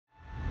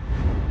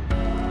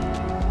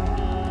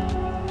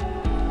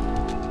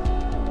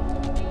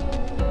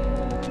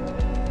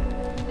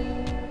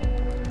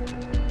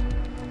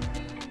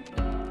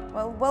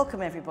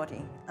Welcome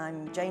everybody.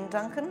 I'm Jane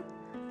Duncan,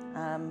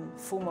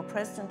 former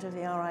president of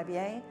the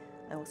RIBA.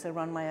 I also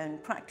run my own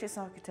practice,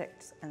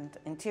 architects and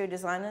interior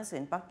designers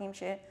in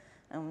Buckinghamshire,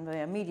 and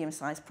we're a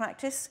medium-sized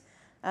practice.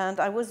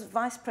 And I was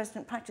vice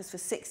president practice for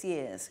 6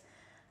 years.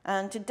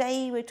 And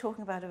today we're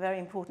talking about a very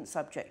important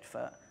subject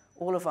for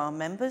all of our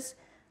members,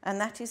 and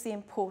that is the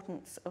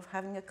importance of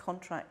having a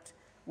contract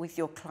with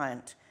your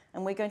client.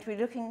 And we're going to be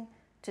looking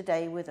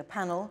today with a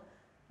panel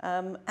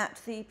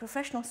at the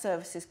professional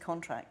services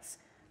contracts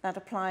that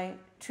apply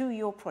to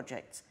your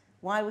projects,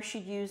 why we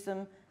should use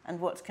them and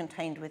what's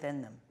contained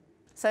within them.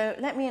 So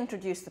let me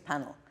introduce the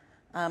panel.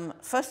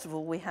 First of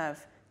all, we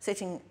have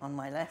sitting on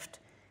my left,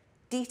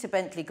 Dieter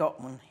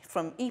Bentley-Gockmann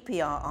from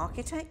EPR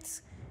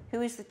Architects,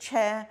 who is the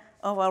chair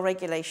of our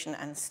Regulation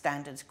and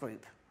Standards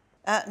Group.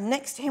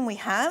 Next to him we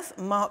have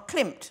Mark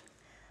Klimt,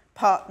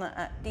 partner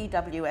at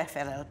DWF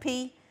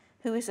LLP,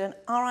 who is an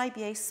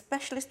RIBA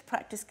specialist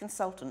practice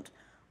consultant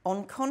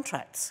on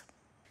contracts.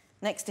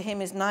 Next to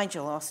him is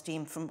Nigel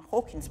Ostime from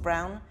Hawkins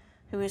Brown,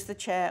 who is the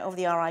chair of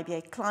the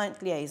RIBA Client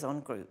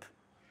Liaison Group.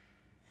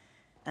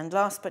 And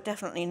last but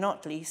definitely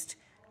not least,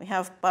 we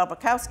have Barbara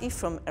Kaucky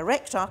from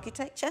Erect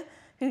Architecture,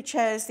 who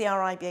chairs the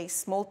RIBA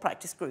Small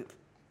Practice Group.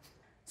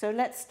 So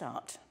let's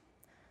start.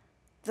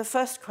 The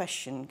first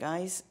question,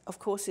 guys, of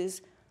course,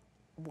 is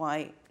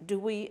why do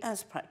we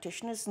as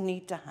practitioners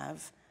need to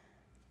have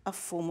a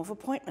form of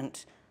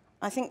appointment?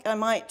 I think I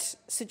might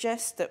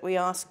suggest that we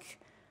ask,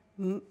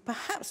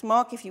 perhaps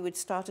Mark, if you would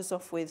start us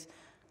off with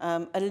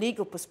a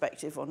legal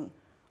perspective on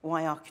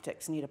why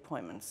architects need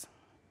appointments.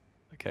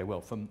 Okay,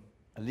 well, from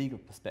a legal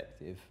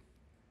perspective,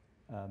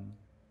 if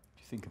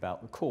you think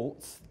about the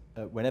courts,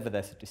 whenever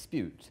there's a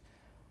dispute,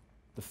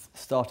 the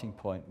starting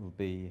point will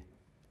be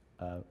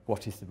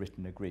what is the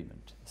written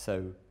agreement.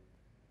 So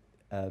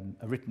a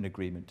written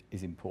agreement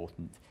is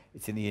important.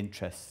 It's in the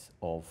interests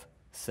of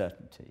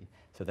certainty,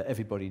 so that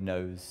everybody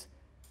knows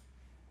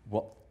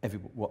what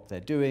they're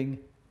doing,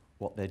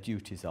 what their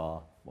duties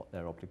are, what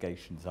their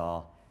obligations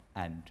are,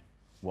 and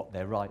what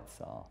their rights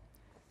are.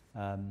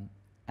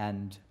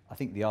 And I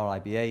think the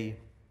RIBA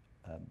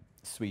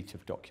suite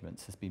of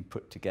documents has been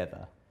put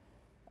together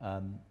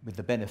with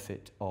the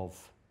benefit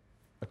of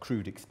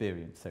accrued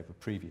experience over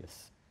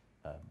previous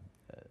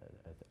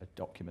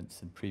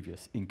documents and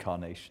previous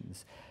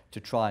incarnations to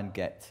try and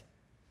get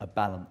a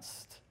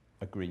balanced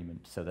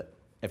agreement so that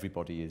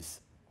everybody is,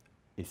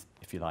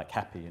 if you like,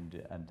 happy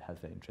and has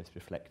their interests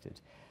reflected.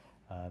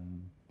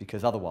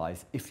 Because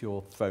otherwise, if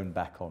you're thrown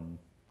back on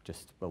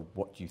just, well,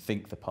 what do you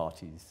think the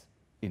parties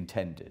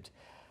intended,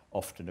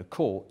 often a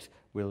court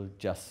will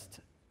just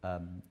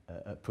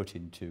put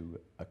into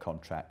a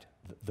contract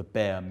the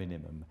bare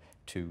minimum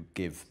to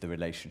give the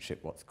relationship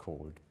what's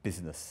called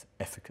business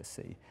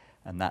efficacy,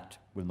 and that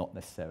will not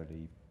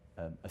necessarily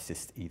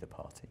assist either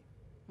party.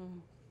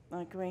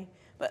 I agree.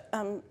 But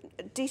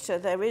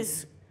Dieter, there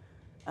is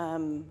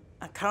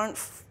a current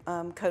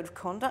code of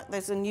conduct.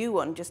 There's a new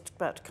one just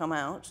about to come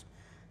out,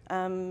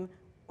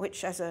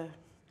 which as a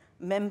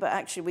member,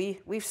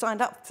 actually, we've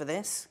signed up for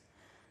this.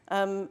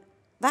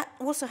 That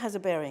also has a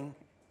bearing,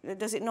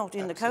 does it not,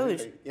 in Absolutely.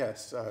 the code?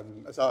 Yes,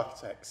 as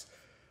architects,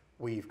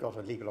 we've got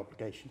a legal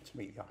obligation to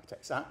meet the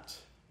Architects Act,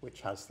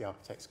 which has the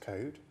Architects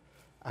Code.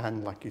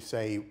 And like you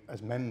say,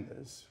 as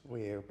members,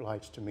 we're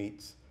obliged to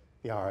meet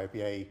the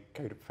RIBA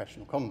Code of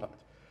Professional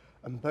Conduct.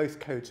 And both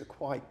codes are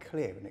quite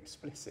clear and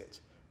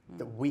explicit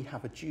that we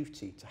have a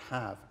duty to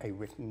have a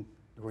written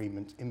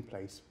agreement in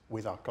place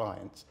with our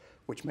clients,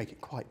 which make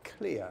it quite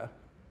clear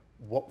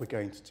what we're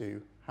going to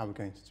do, how we're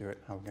going to do it,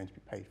 how we're going to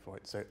be paid for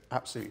it. So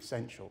absolutely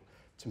essential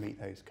to meet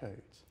those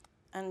codes.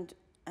 And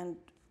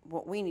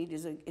what we need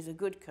is a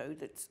good code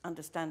that's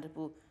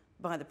understandable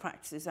by the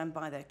practices and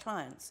by their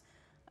clients.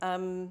 I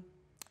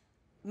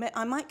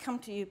might come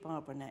to you,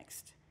 Barbara,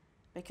 next,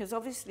 because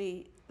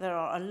obviously there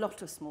are a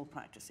lot of small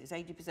practices.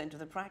 80% of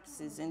the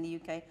practices in the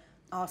UK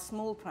are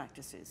small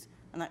practices,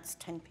 and that's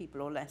 10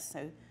 people or less.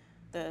 So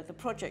the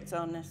projects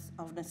are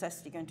of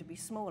necessity going to be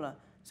smaller.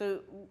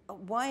 So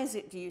why is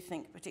it, do you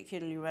think,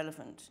 particularly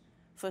relevant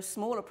for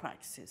smaller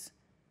practices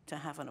to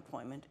have an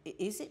appointment?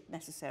 Is it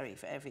necessary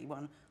for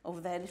everyone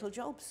of their little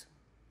jobs?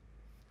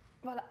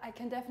 Well, I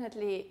can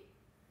definitely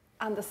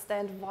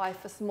understand why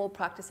for small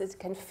practices it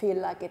can feel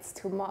like it's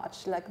too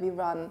much. Like we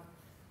run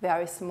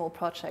very small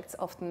projects,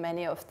 often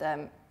many of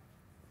them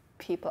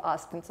people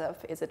ask themselves,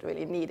 is it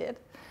really needed?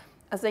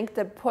 I think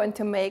the point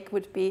to make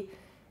would be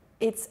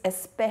it's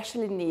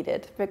especially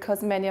needed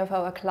because many of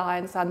our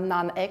clients are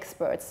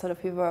non-experts. Sort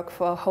of we work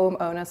for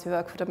homeowners, we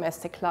work for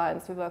domestic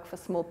clients, we work for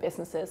small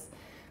businesses.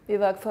 We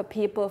work for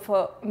people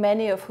for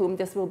many of whom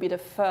this will be the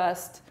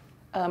first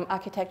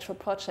architectural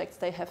projects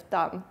they have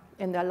done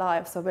in their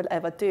lives or will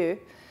ever do.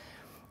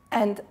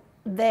 And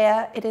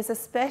there it is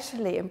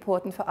especially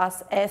important for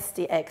us as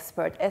the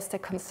expert, as the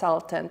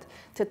consultant,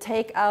 to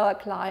take our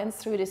clients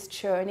through this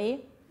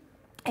journey,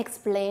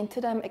 explain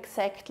to them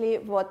exactly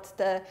what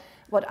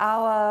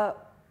our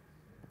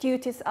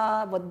duties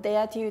are, what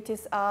their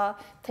duties are,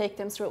 take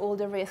them through all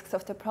the risks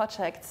of the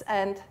projects,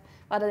 and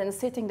rather than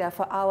sitting there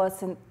for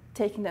hours and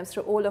taking them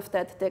through all of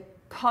that, the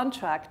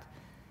contract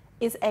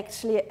is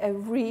actually a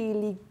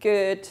really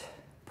good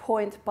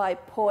point by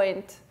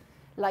point,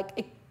 like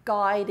a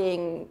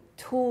guiding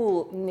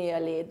tool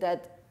nearly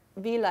that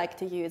we like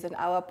to use in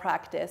our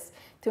practice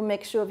to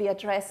make sure we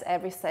address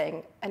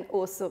everything and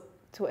also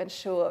to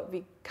ensure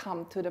we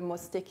come to the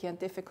most sticky and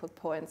difficult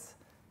points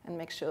and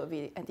make sure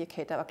we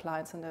educate our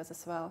clients on those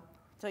as well.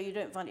 So you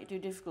don't find it too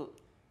difficult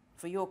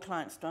for your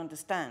clients to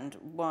understand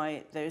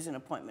why there is an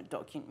appointment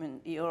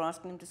document you're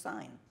asking them to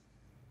sign?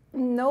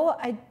 No,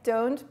 I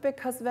don't,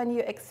 because when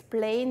you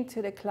explain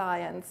to the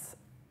clients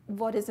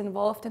what is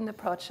involved in the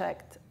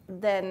project,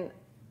 then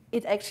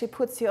it actually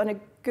puts you on a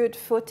good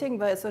footing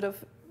where sort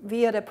of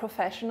we are the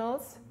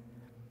professionals.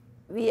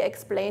 We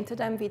explain to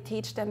them, we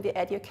teach them, we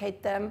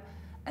educate them,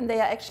 and they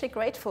are actually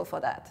grateful for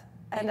that.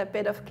 And a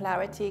bit of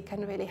clarity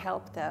can really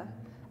help there.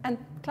 And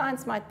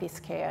clients might be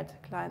scared,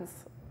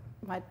 clients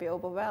might be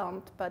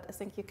overwhelmed, but I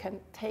think you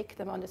can take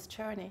them on this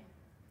journey.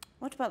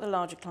 What about the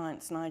larger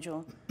clients,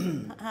 Nigel?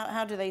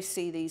 How do they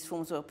see these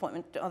forms of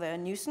appointment? Are they a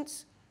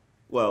nuisance?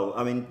 Well,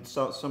 I mean,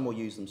 some will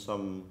use them,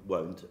 some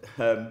won't.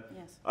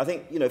 Yes. I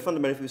think,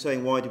 fundamentally, if we're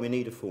saying why do we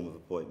need a form of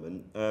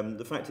appointment,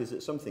 the fact is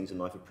that some things in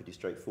life are pretty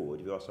straightforward.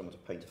 If you ask someone to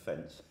paint a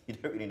fence, you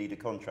don't really need a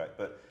contract,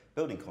 but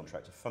building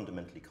contracts are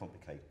fundamentally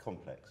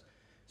complex.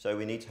 So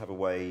we need to have a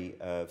way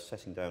of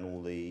setting down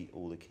all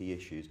the key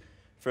issues.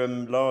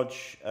 From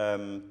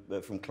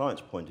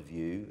clients' point of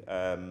view,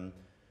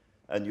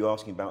 and you're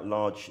asking about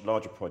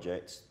larger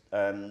projects,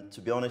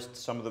 to be honest,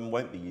 some of them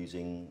won't be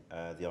using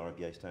the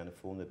RIBA standard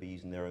form. They'll be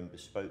using their own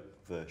bespoke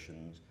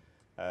versions.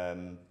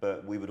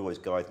 But we would always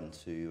guide them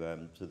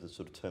to the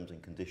sort of terms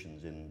and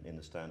conditions in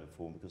the standard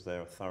form because they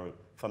are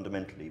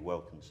fundamentally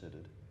well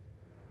considered.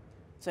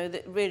 So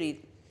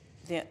really,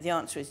 the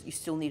answer is you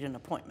still need an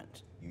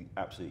appointment. You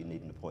absolutely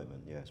need an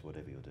appointment, yes,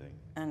 whatever you're doing.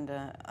 And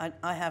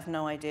I have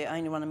no idea. I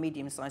only run a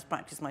medium-sized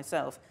practice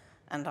myself,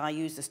 and I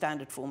use the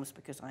standard forms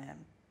because I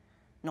am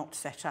not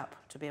set up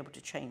to be able to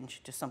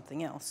change to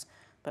something else.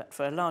 But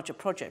for a larger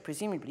project,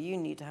 presumably you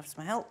need to have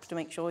some help to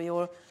make sure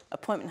your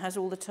appointment has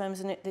all the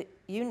terms in it that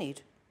you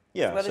need.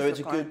 Yeah, so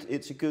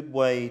it's a good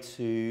way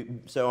to.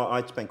 So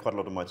I spend quite a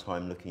lot of my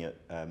time looking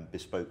at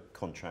bespoke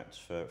contracts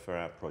for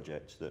our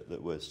projects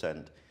that were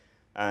sent,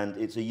 and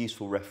it's a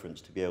useful reference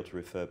to be able to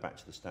refer back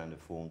to the standard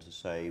form to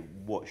say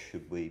what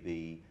should we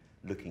be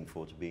looking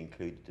for to be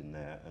included in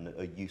there, and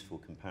a useful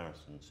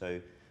comparison.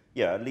 So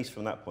yeah, at least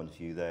from that point of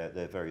view,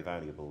 they're very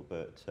valuable.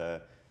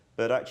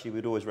 But actually,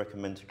 we'd always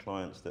recommend to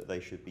clients that they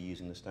should be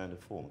using the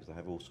standard form because they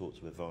have all sorts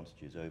of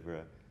advantages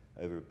over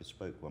a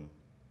bespoke one.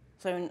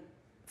 So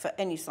for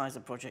any size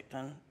of project,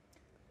 then?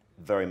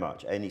 Very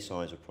much. Any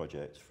size of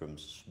project, from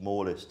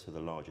smallest to the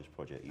largest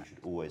project, you should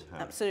always have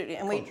absolutely.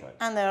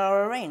 And there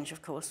are a range,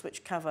 of course,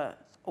 which cover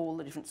all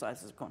the different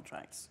sizes of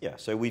contracts. Yeah,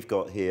 so we've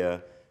got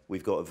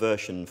a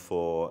version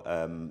for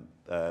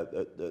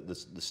the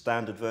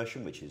standard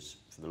version, which is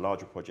for the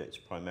larger projects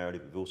primarily.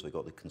 We've also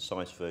got the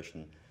concise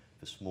version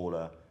for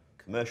smaller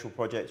commercial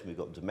projects, and we've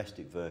got a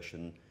domestic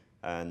version,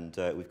 and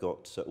we've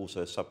got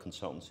also a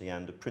sub-consultancy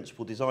and a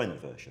principal designer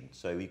version.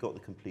 So we've got the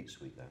complete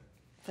suite there.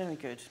 Very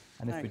good.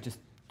 And if we're just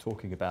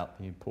talking about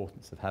the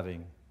importance of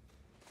having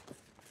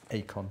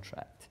a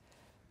contract,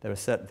 there are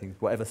certain things,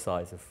 whatever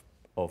size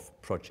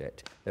of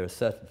project, there are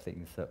certain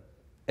things that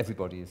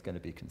everybody is going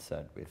to be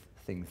concerned with.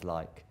 Things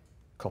like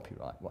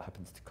copyright, what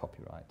happens to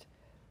copyright,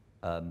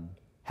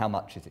 how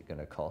much is it going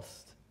to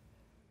cost,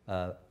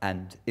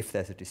 and if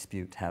there's a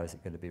dispute, how is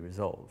it going to be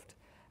resolved?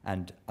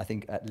 And I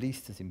think at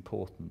least as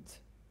important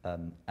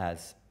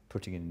as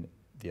putting in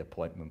the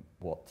appointment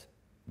what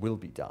will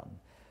be done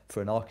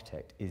for an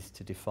architect is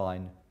to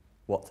define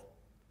what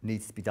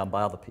needs to be done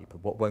by other people,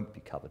 what won't be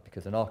covered,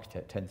 because an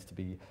architect tends to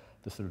be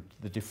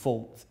the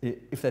default.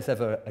 If there's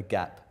ever a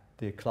gap,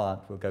 the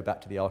client will go back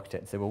to the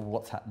architect and say, well,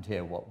 what's happened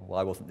here?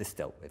 Why wasn't this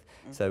dealt with?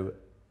 Mm-hmm. So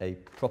a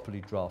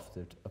properly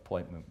drafted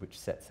appointment which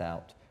sets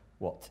out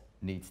what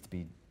needs to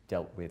be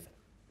dealt with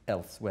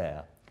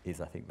elsewhere is,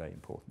 I think, very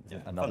important. Yeah.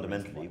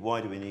 Fundamentally,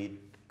 why do we need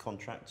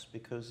contracts?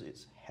 Because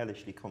it's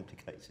hellishly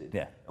complicated.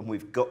 Yeah. And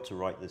we've got to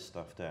write this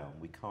stuff down.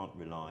 We can't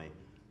rely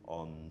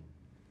on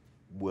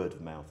word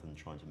of mouth and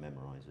trying to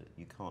memorise it.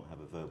 You can't have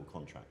a verbal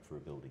contract for a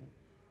building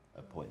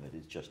appointment.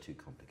 It's just too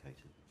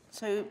complicated.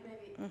 So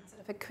maybe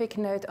sort of a quick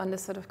note on the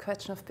sort of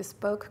question of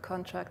bespoke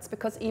contracts,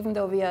 because even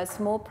though we are a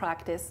small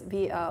practice,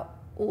 we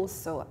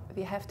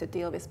have to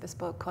deal with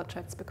bespoke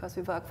contracts because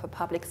we work for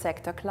public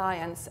sector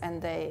clients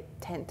and they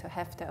tend to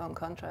have their own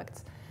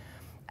contracts.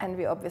 And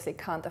we obviously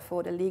can't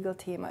afford a legal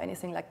team or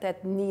anything like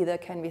that, neither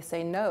can we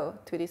say no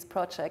to these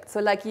projects. So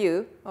like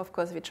you, of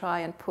course, we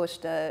try and push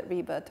the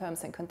RIBA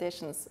terms and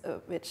conditions,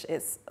 which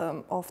is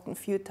often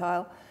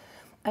futile.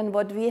 And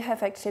what we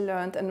have actually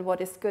learned, and what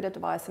is good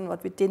advice and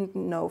what we didn't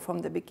know from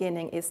the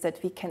beginning, is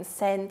that we can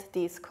send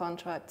these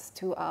contracts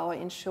to our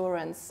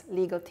insurance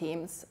legal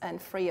teams,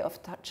 and free of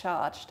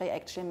charge, they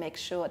actually make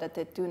sure that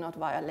they do not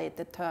violate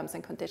the terms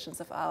and conditions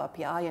of our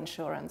PI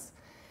insurance.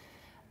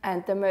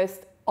 And the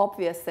most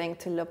obvious thing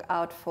to look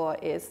out for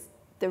is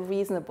the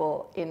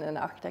reasonable in an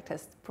architect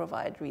has to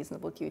provide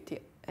reasonable duty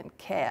and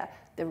care.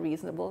 The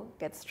reasonable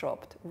gets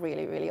dropped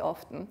really, really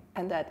often,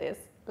 and that is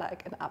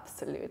like an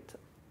absolute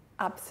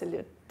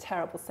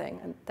terrible thing,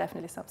 and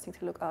definitely something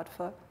to look out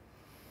for.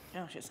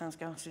 Gosh, it sounds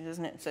ghastly,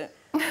 doesn't it? So,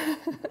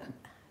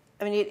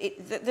 I mean,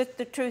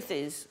 the truth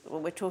is,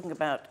 what we're talking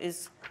about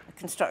is a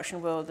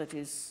construction world that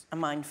is a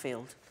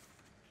minefield,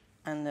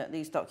 and that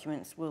these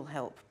documents will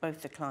help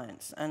both the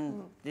clients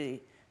and their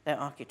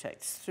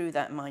architects through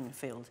that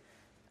minefield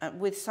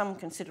with some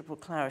considerable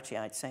clarity,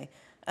 I'd say.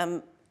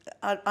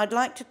 I'd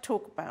like to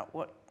talk about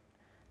what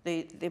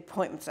the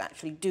appointments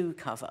actually do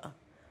cover,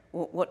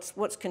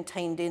 what's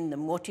contained in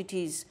them, what it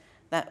is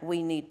that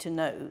we need to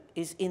know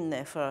is in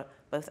there for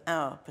both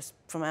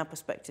from our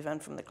perspective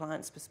and from the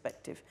client's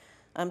perspective.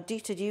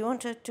 Dieter, do you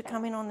want to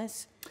come in on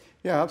this?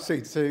 Yeah,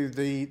 absolutely. So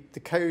the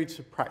codes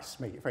of practice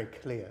make it very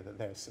clear that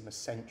there's some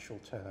essential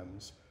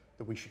terms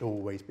that we should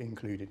always be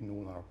included in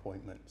all our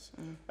appointments.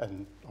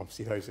 And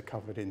obviously those are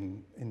covered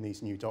in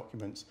these new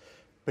documents.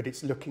 But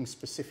it's looking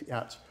specifically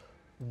at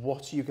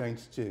what are you going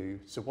to do?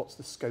 So what's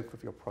the scope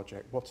of your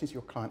project? What is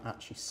your client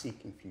actually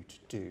seeking for you to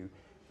do?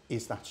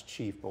 Is that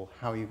achievable?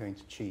 How are you going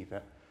to achieve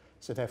it?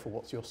 So therefore,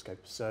 what's your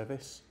scope of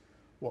service?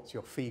 What's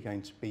your fee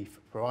going to be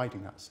for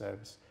providing that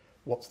service?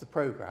 What's the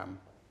programme?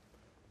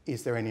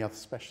 Is there any other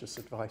specialist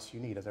advice you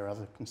need? Are there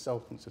other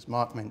consultants? As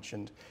Mark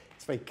mentioned,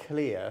 it's very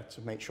clear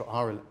to make sure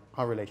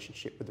our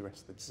relationship with the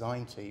rest of the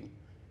design team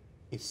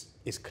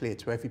is clear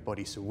to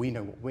everybody, so we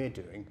know what we're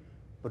doing,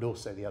 but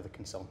also the other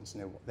consultants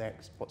know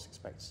what's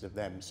expected of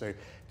them. So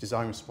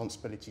design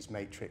responsibilities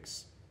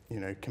matrix,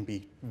 can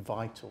be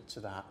vital to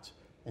that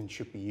and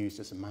should be used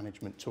as a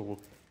management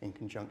tool in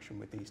conjunction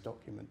with these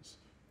documents.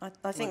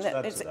 I think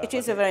that it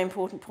is a very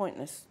important point,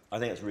 this. I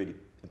think that's a really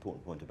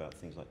important point about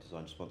things like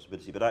design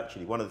responsibility. But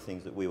actually, one of the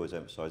things that we always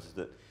emphasise is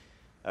that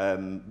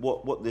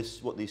what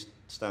these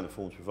standard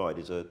forms provide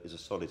is a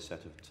solid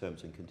set of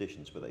terms and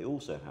conditions, but they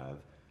also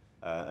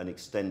have an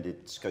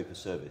extended scope of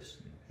service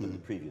than the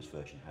previous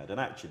version had. And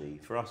actually,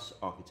 for us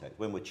architects,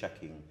 when we're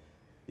checking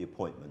the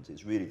appointment,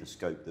 it's really the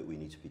scope that we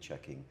need to be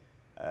checking.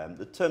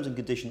 The terms and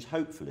conditions,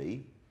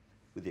 hopefully,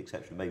 with the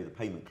exception of maybe the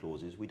payment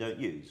clauses, we don't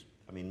use.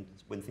 I mean,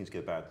 when things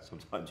go bad,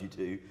 sometimes you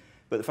do.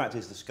 But the fact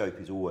is the scope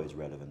is always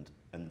relevant,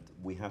 and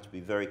we have to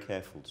be very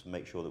careful to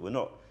make sure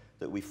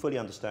that we fully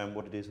understand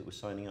what it is that we're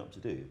signing up to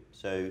do.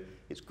 So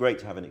it's great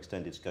to have an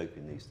extended scope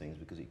in these things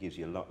because it gives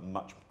you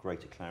much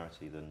greater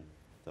clarity than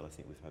I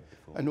think we've had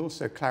before. And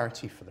also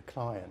clarity for the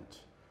client.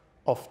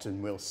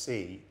 Often we'll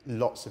see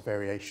lots of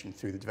variation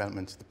through the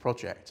development of the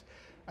project,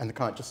 and the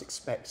client just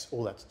expects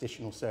all that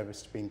additional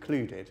service to be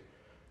included.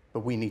 But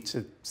we need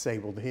to say,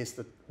 well,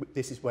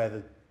 this is where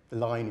the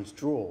line is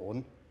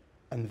drawn,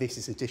 and this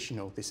is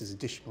additional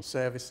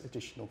service,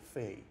 additional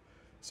fee.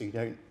 So you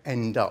don't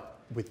end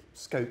up with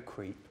scope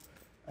creep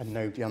and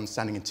nobody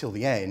understanding until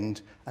the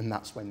end, and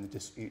that's when the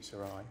disputes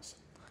arise.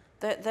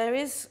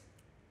 There's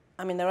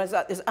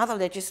other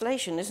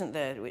legislation, isn't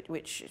there,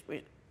 which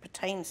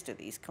pertains to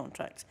these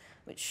contracts,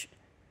 which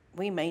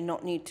we may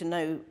not need to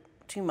know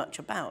too much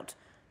about,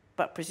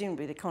 but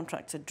presumably the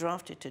contracts are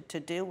drafted to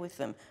deal with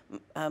them.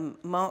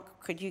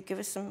 Mark, could you give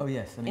us some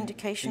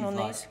indication on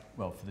these?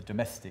 Well, for the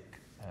domestic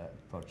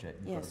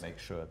project, you've got to make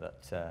sure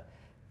that,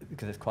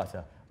 because it's quite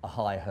a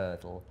high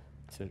hurdle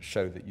to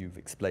show that you've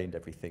explained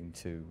everything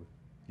to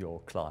your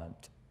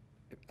client,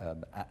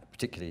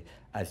 particularly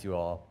as you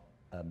are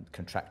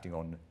contracting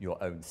on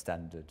your own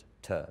standard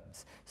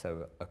terms.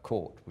 So a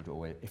court would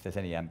always, if there's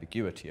any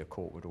ambiguity, a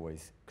court would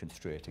always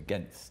construe it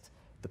against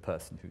the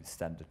person whose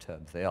standard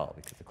terms they are,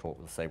 because the court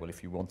will say, well,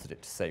 if you wanted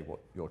it to say what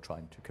you're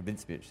trying to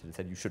convince me, it should have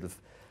said you should have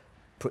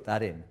put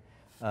that in.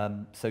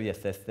 So yes,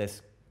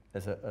 there's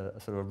a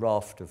sort of a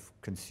raft of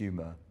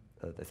consumer,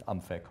 there's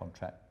unfair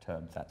contract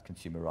terms, that's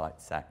Consumer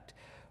Rights Act,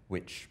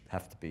 which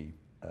have to be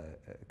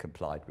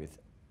complied with.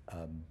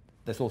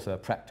 There's also a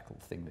practical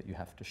thing that you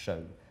have to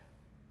show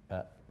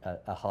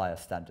a higher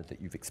standard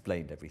that you've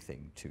explained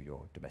everything to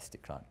your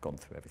domestic client, gone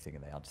through everything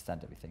and they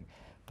understand everything.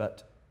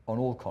 But on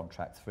all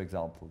contracts, for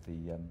example,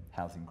 the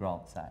Housing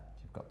Grants Act,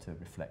 you've got to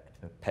reflect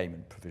the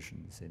payment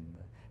provisions in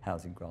the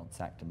Housing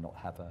Grants Act and not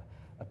have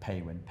a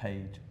pay when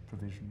paid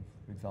provision,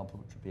 for example,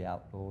 which would be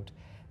outlawed,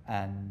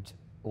 and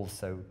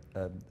also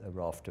a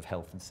raft of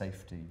health and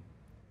safety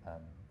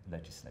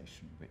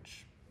legislation,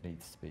 which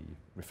needs to be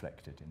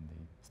reflected in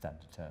the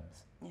standard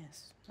terms.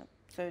 Yes,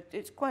 so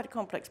it's quite a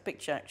complex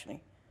picture,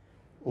 actually.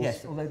 Also,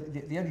 yes, although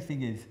the only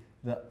thing is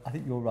that I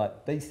think you're right,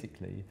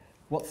 basically,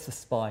 what's the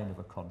spine of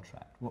a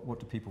contract? What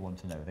do people want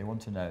to know? They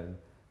want to know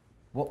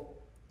what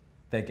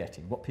they're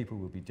getting, what people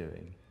will be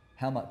doing,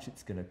 how much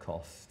it's going to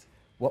cost,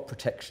 what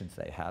protections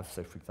they have,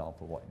 so for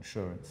example, what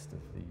insurance does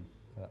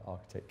the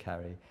architect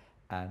carry,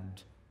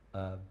 and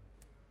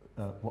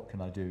what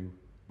can I do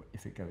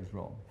if it goes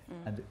wrong?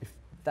 And if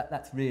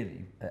that's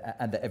really,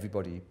 and that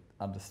everybody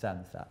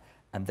understands that.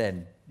 And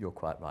then you're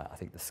quite right, I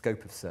think the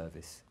scope of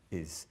service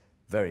is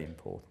very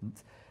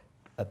important.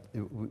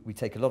 We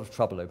take a lot of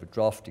trouble over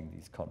drafting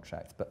these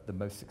contracts, but the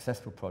most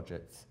successful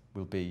projects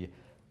will be,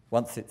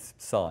 once it's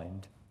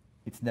signed,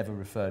 it's never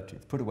referred to.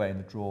 It's put away in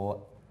the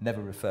drawer,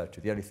 never referred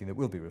to. The only thing that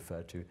will be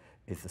referred to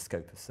is the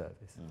scope of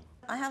service.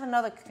 I have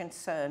another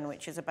concern,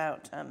 which is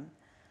about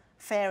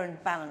fair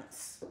and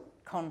balanced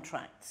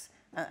contracts,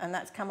 and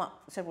that's come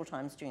up several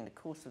times during the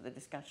course of the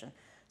discussion.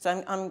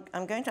 So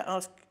I'm going to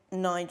ask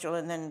Nigel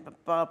and then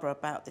Barbara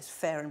about this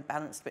fair and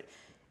balanced bit.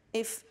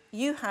 If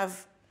you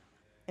have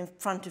in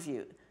front of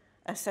you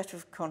a set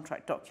of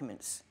contract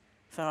documents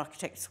for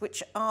architects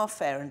which are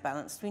fair and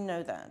balanced, we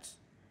know that,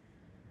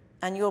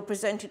 and you're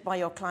presented by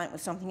your client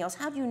with something else,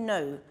 how do you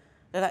know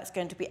that that's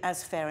going to be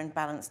as fair and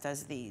balanced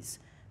as these?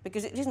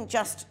 Because it isn't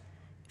just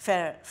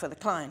fair for the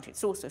client,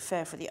 it's also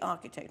fair for the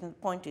architect, and the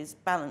point is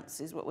balance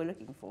is what we're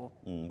looking for.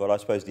 Well, I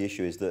suppose the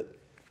issue is that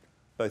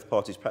both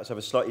parties perhaps have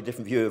a slightly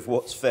different view of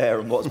what's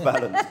fair and what's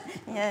balanced.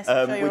 Yes,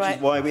 I'm sure you're which right.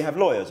 is why we have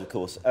lawyers, of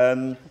course,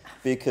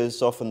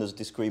 because often there's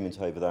disagreement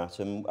over that.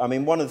 And I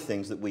mean, one of the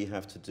things that we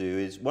have to do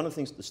is, one of the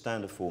things that the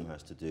standard form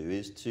has to do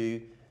is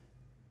to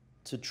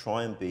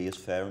try and be as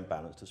fair and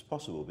balanced as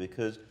possible,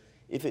 because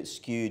if it's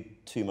skewed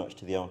too much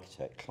to the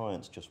architect,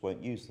 clients just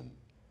won't use them.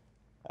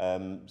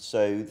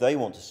 So they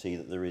want to see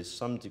that there is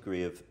some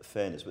degree of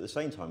fairness, but at the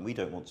same time, we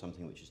don't want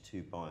something which is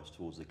too biased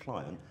towards the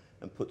client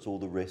and puts all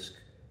the risk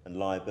and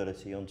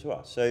liability onto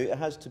us. So it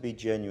has to be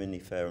genuinely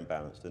fair and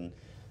balanced. And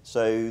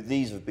so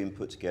these have been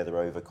put together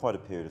over quite a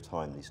period of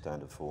time, these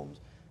standard forms,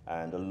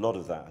 and a lot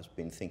of that has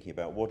been thinking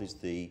about what is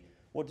the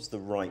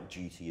right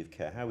duty of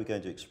care? How are we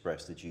going to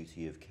express the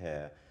duty of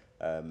care,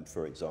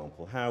 for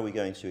example? How are we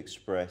going to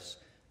express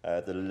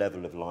the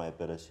level of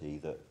liability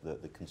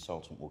that the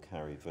consultant will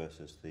carry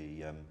versus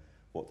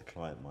what the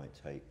client might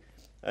take?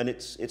 And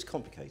it's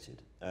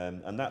complicated,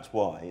 and that's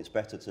why it's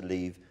better to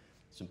leave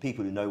some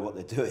people who know what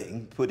they're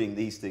doing putting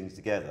these things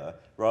together,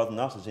 rather than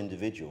us as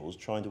individuals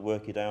trying to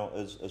work it out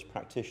as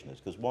practitioners.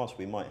 Because whilst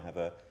we might have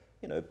a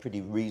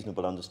pretty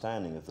reasonable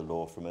understanding of the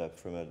law from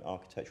an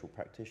architectural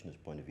practitioner's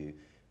point of view,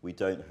 we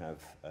don't have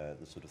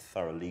the sort of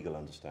thorough legal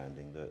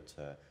understanding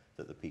that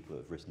the people who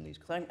have written these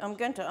contracts. So I'm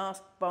going to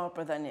ask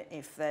Barbara then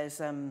if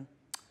there's an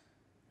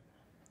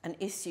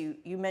issue.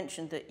 You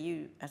mentioned that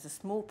you, as a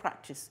small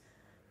practice,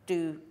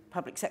 do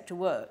public sector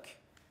work,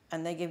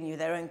 and they're giving you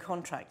their own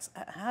contracts.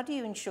 How do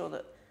you ensure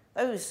that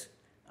those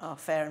are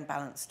fair and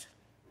balanced?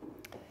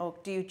 Or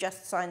do you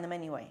just sign them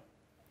anyway?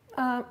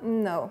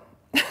 No.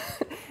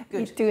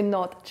 We do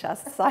not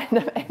just sign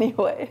them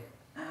anyway.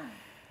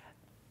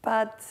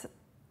 But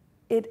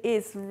it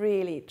is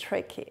really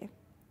tricky.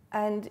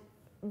 And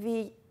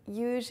we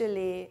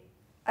usually,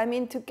 I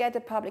mean, to get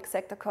a public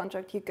sector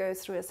contract, you go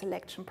through a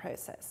selection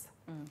process.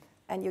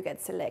 And you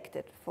get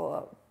selected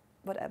for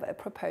whatever a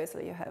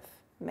proposal you have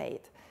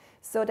made.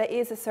 So there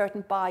is a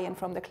certain buy-in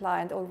from the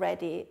client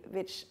already,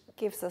 which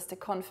gives us the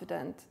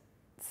confidence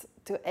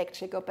to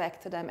actually go back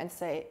to them and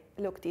say,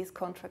 look, these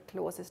contract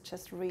clauses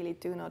just really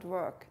do not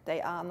work. They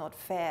are not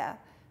fair.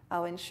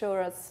 Our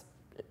insurers,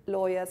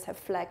 lawyers have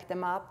flagged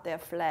them up. They're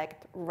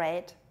flagged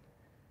red.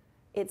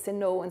 It's in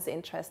no one's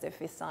interest if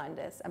we sign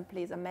this, and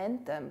please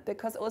amend them.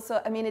 Because also,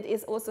 I mean, it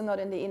is also not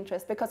in the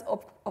interest, because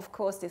of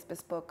course these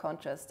bespoke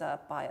contracts are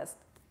biased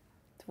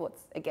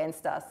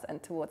against us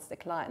and towards the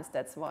clients.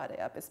 That's why they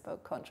are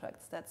bespoke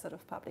contracts that sort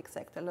of public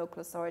sector,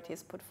 local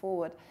authorities put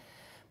forward.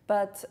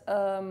 But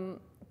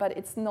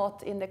it's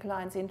not in the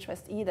client's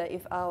interest either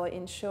if our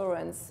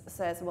insurance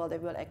says, well, they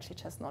will actually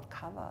just not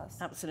cover us.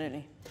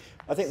 Absolutely.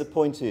 I think the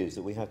point is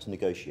that we have to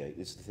negotiate.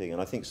 This is the thing.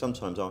 And I think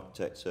sometimes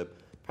architects have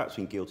perhaps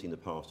been guilty in the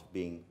past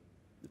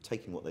of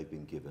taking what they've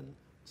been given,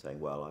 saying,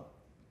 well, I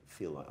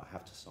feel like I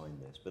have to sign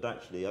this. But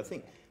actually, I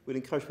think we'd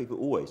encourage people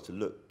always to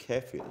look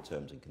carefully at the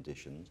terms and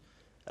conditions.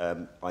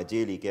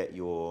 Ideally, get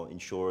your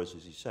insurers,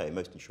 as you say.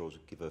 Most insurers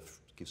will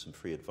give some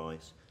free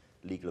advice,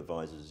 legal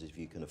advisors if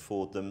you can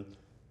afford them,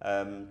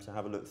 to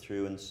have a look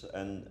through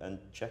and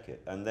check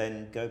it, and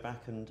then go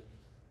back and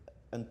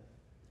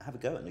have a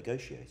go at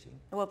negotiating.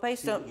 Well,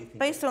 based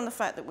on the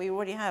fact that we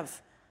already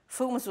have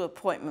forms of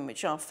appointment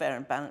which are fair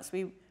and balanced,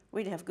 we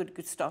really have a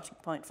good starting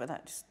point for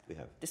that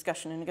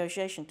discussion and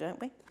negotiation, don't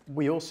we?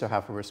 We also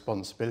have a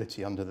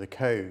responsibility under the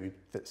code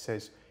that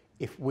says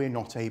if we're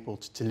not able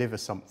to deliver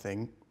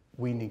something,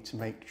 we need to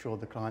make sure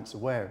the client's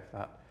aware of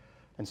that.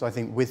 And so I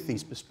think with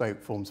these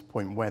bespoke forms of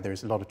appointment where there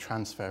is a lot of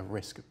transfer of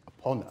risk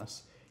upon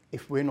us,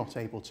 if we're not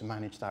able to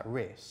manage that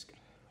risk,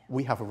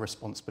 we have a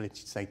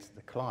responsibility to say to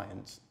the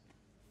client,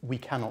 we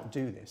cannot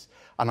do this.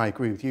 And I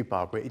agree with you,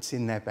 Barbara, it's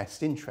in their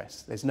best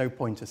interest. There's no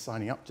point of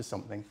signing up to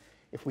something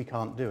if we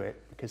can't do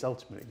it, because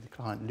ultimately the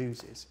client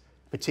loses,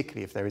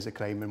 particularly if there is a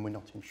claim and we're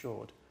not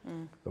insured.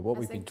 But what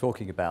we've been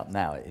talking about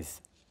now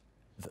is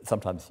that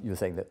sometimes you're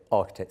saying that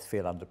architects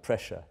feel under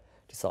pressure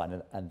to sign,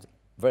 and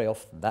very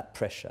often that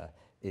pressure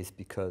is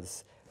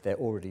because they're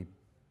already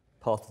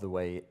part of the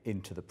way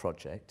into the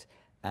project,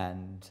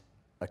 and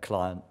a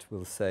client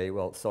will say,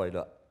 well, sorry,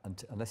 look,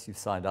 unless you've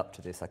signed up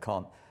to this, I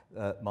can't,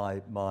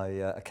 my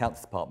accounts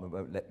department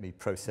won't let me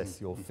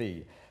process your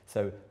fee.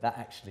 So that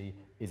actually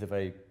is a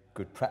very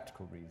good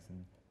practical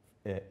reason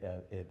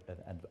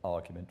and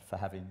argument for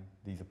having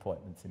these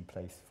appointments in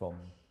place from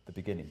the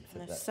beginning. So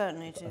No,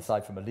 certainly it is.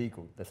 Aside from a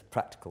legal, there's a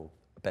practical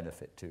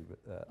benefit to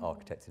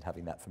architects in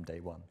having that from day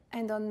one.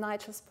 And on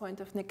Nigel's point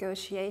of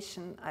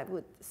negotiation, I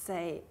would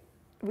say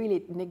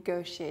really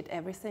negotiate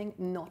everything,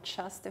 not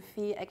just the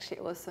fee, actually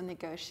also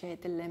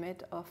negotiate the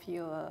limit of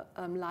your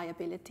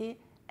liability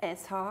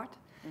as hard.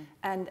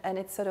 And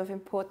it's sort of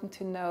important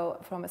to know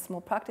from a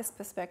small practice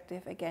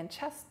perspective, again,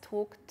 just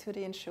talk to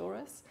the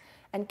insurers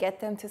and get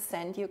them to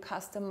send you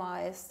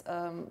customized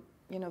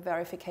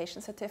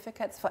verification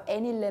certificates for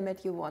any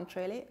limit you want,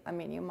 really. I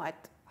mean, you might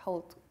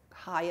hold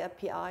higher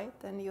PI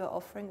than you're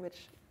offering,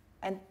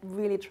 and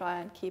really try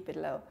and keep it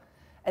low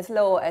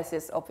as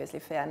is obviously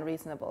fair and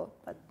reasonable,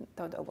 but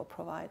don't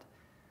over-provide.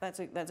 That's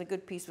a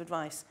good piece of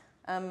advice.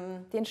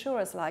 The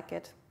insurers like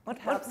it.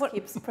 What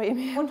keeps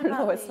premium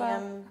low as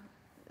well.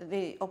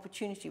 The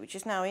opportunity, which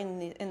is now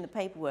in the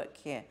paperwork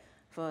here,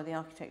 for the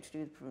architect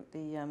to do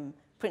the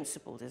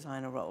principal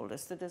designer role.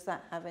 Does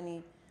that have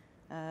any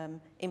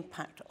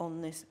impact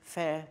on this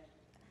fair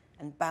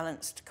and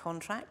balanced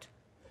contract?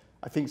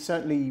 I think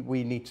certainly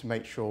we need to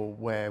make sure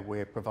where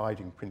we're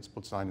providing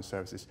principal designer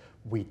services,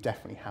 we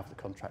definitely have the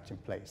contract in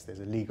place. There's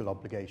a legal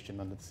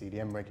obligation under the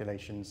CDM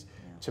regulations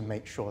to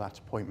make sure that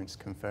appointment's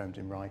confirmed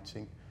in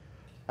writing.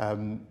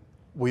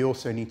 We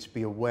also need to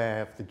be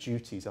aware of the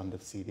duties under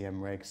the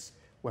CDM regs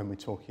when we're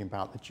talking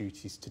about the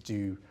duties to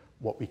do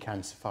what we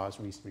can so far as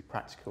reasonably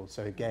practical.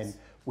 So again,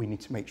 we need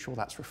to make sure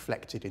that's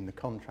reflected in the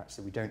contract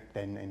so we don't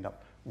then end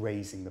up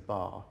raising the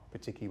bar,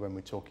 particularly when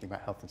we're talking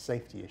about health and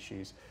safety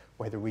issues,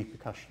 where the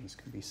repercussions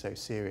can be so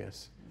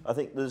serious. I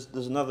think there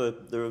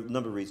are a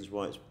number of reasons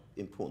why it's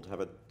important to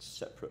have a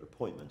separate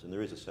appointment, and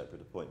there is a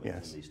separate appointment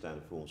in these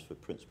standard forms for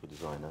principal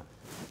designer.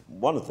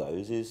 One of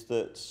those is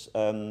that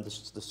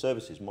the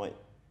services might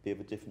be of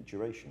a different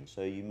duration.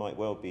 So you might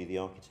well be the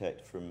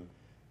architect from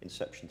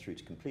inception through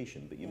to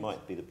completion, but you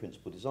might be the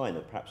principal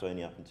designer, perhaps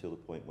only up until the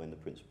point when the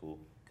principal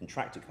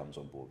contractor comes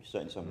on board, which is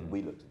certainly something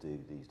we look to do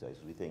these days.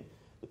 We think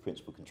the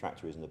principal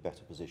contractor is in a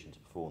better position to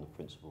perform the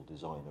principal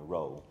designer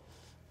role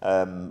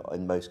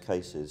in most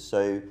cases.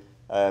 So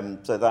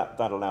that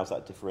allows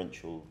that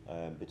differential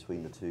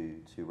between the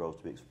two roles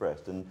to be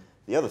expressed. And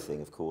the other thing,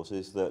 of course,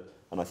 is that,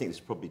 and I think this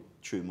is probably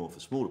true more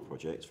for smaller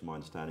projects, from my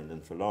understanding, than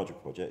for larger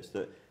projects,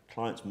 that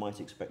clients might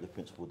expect the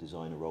principal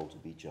designer role to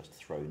be just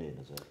thrown in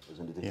as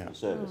an additional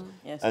service.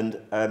 Yes.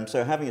 And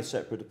so having a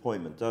separate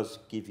appointment does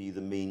give you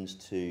the means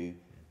to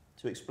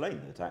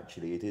explain that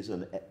actually it is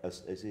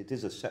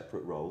a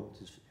separate role.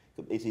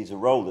 It is a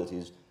role that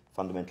is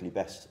fundamentally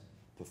best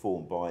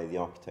performed by the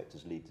architect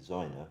as lead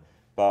designer,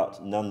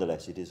 but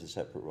nonetheless it is a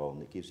separate role,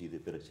 and it gives you the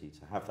ability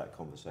to have that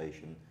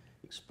conversation,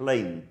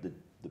 explain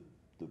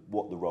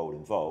what the role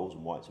involves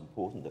and why it's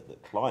important that the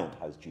client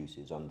has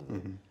duties under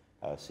the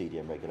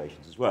CDM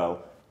regulations as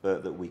well,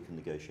 but that we can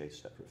negotiate a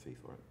separate fee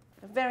for it.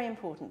 Very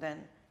important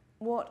then.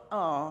 What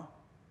are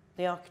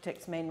the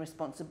architect's main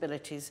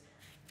responsibilities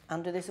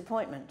under this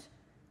appointment?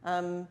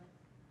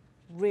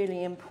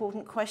 Really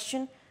important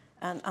question,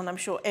 and I'm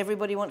sure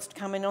everybody wants to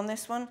come in on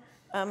this one.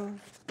 Well,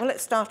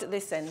 let's start at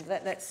this end.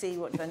 Let's see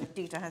what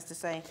Dieter has to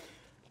say.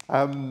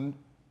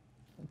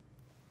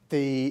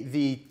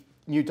 The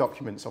new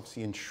documents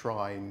obviously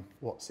enshrine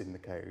what's in the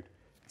code.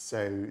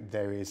 So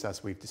there is,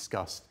 as we've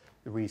discussed,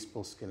 the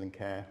reasonable skill and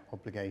care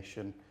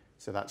obligation.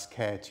 So that's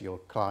care to your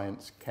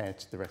clients, care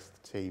to the rest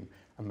of the team,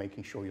 and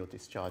making sure you're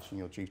discharging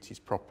your duties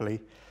properly.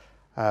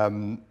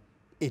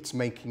 It's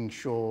making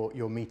sure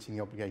you're meeting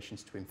the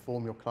obligations to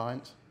inform your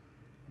client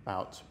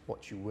about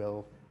what you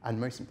will, and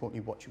most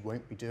importantly, what you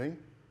won't be doing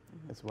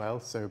as well.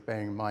 So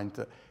bearing in mind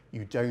that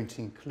you don't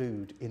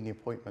include in the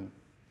appointment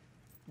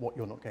what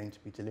you're not going to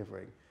be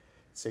delivering.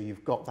 So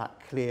you've got that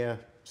clear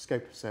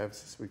scope of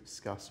services we've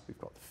discussed, we've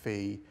got the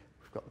fee,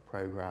 we've got the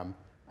programme,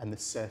 and the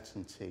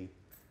certainty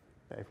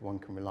that everyone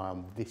can rely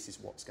on, this is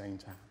what's going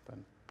to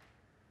happen.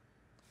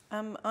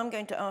 I'm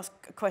going to ask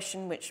a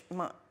question which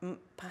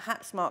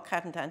perhaps Mark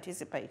hadn't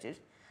anticipated.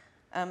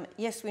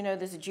 Yes, we know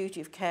there's a duty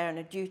of care and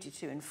a duty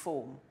to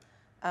inform.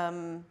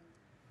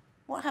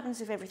 What happens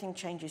if everything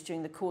changes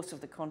during the course of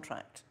the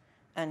contract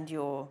and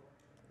your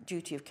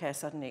duty of care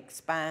suddenly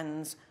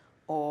expands,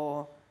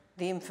 or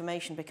the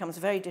information becomes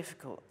very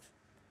difficult,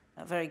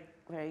 very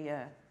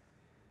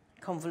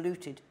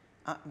convoluted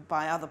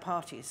by other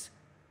parties?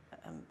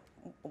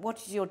 What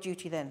is your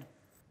duty then?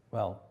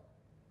 Well,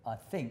 I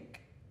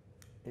think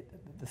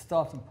the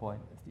starting point,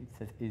 as you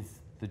said,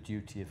 is the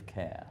duty of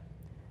care.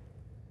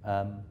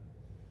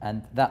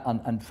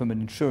 And from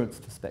an insurance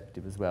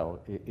perspective as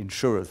well,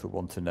 insurers will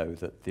want to know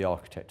that the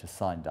architect has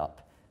signed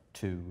up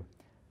to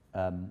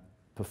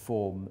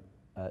perform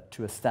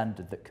to a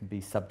standard that can be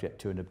subject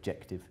to an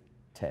objective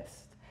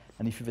test.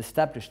 And if you've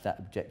established that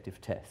objective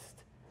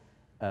test,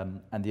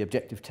 and the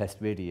objective test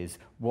really is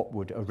what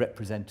would a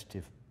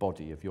representative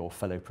body of your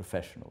fellow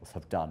professionals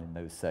have done in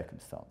those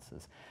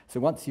circumstances. So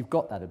once you've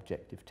got that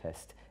objective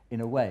test, in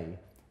a way,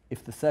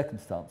 if the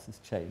circumstances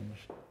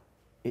change,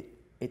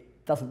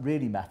 it doesn't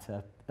really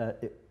matter.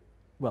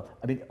 Well,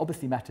 I mean, it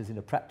obviously matters in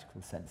a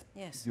practical sense,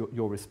 yes,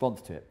 your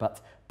response to it,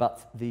 but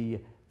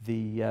the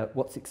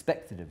what's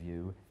expected of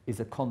you is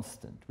a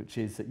constant, which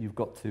is that you've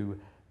got to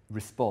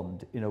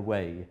respond in a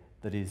way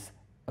that is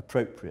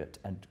appropriate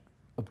and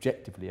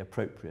objectively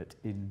appropriate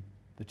in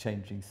the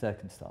changing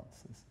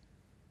circumstances.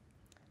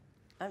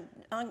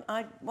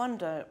 I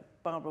wonder,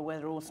 Barbara,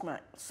 whether all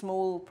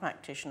small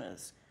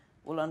practitioners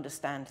will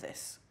understand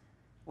this,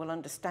 will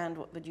understand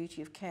what the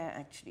duty of care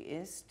actually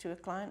is to a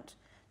client.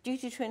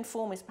 Duty to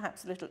inform is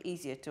perhaps a little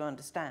easier to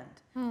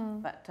understand,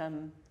 but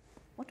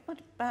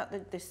what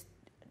about this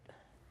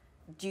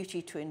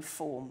duty to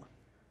inform?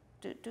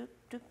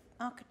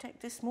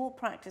 Do small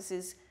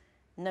practices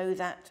know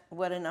that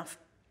well enough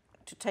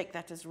to take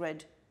that as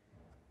read,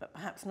 but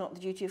perhaps not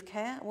the duty of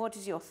care? What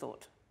is your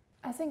thought?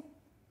 I think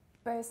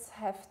both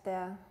have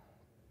their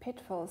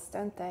pitfalls,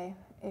 don't they?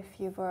 If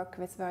you work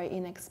with very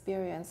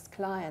inexperienced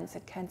clients,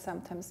 it can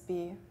sometimes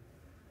be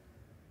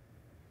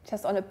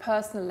just on a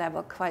personal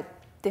level quite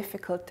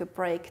difficult to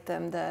break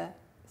them the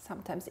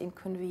sometimes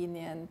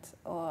inconvenient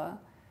or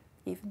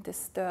even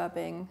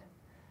disturbing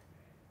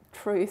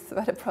truth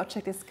where the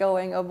project is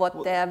going or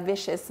what their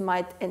wishes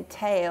might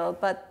entail.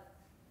 But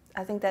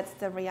I think that's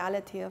the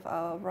reality of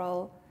our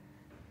role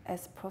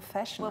as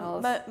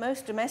professionals. Well,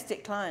 most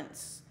domestic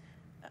clients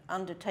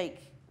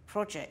undertake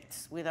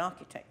projects with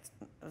architects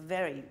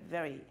very,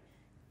 very,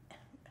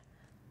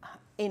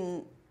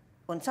 in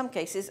some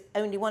cases,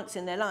 only once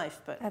in their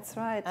life. But that's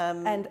right,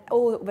 and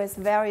always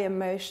very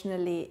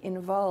emotionally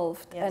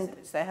involved. Yes, and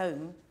it's their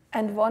home.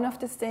 And one of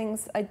the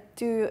things I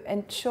do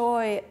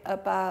enjoy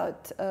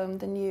about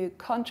the new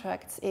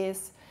contracts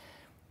is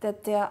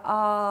that there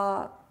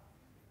are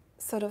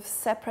sort of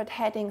separate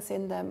headings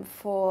in them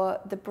for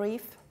the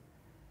brief,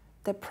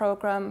 the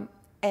program,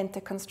 and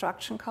the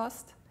construction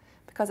cost.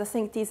 Because I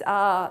think these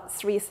are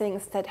three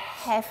things that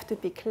have to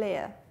be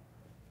clear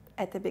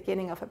at the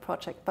beginning of a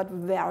project, but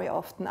very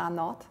often are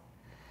not.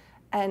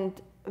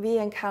 And we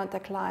encounter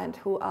clients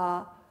who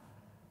are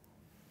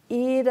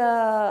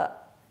either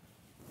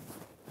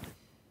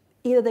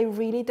they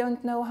really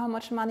don't know how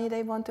much money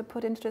they want to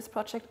put into this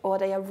project, or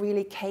they are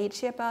really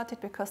cagey about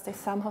it because they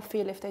somehow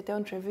feel if they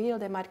don't reveal,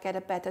 they might get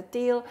a better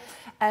deal.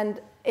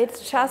 And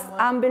it's just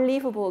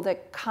unbelievable the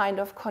kind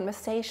of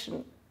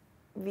conversation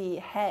we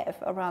have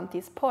around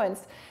these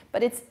points.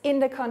 But it's in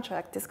the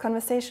contract. This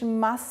conversation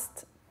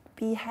must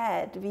be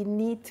had. We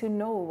need to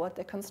know what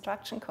the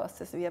construction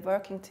cost is we are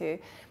working to.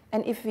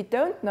 And if we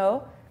don't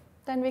know,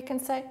 then we can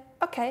say,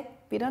 okay,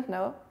 we don't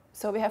know,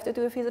 so we have to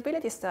do a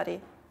feasibility study.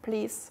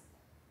 Please,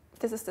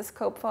 this is the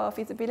scope for our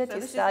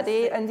feasibility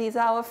study, and these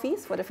are our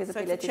fees for the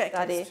feasibility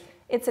study.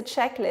 It's a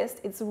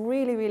checklist. It's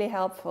really, really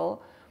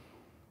helpful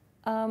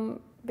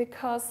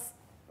because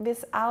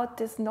without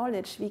this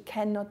knowledge, we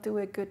cannot do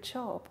a good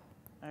job.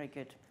 Very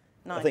good.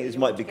 Nigel, I think this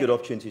might be a good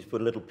opportunity to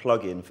put a little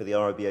plug in for the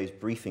RIBA's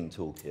briefing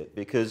toolkit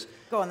because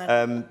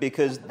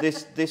because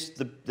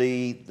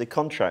the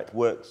contract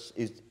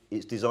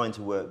it's designed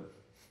to work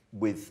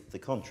with the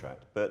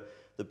contract, but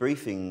the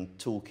briefing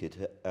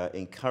toolkit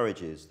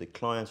encourages the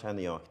client and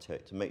the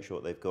architect to make sure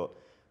that they've got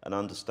an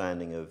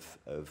understanding of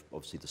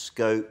obviously the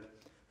scope,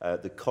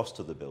 the cost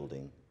of the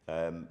building.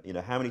 You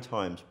know, how many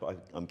times,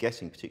 I'm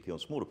guessing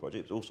particularly on smaller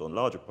projects, but also on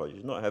larger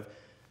projects, not have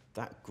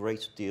that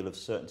great deal of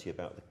certainty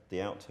about the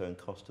outturn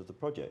cost of the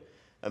project.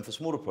 And for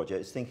smaller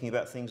projects, thinking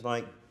about things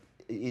like,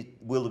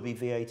 will there be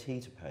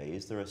VAT to pay?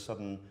 Is there a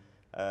sudden,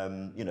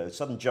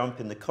 sudden jump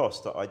in the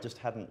cost that I just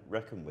hadn't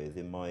reckoned with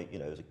in my,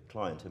 as a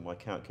client in my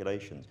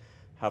calculations?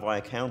 Have I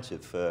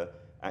accounted for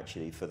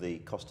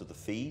the cost of the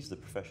fees, the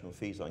professional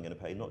fees that I'm going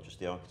to pay, not just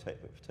the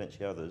architect, but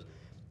potentially others,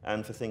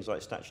 and for things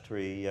like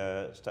statutory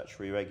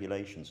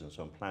regulations and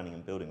so on, planning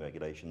and building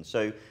regulations.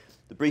 So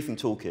the briefing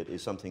toolkit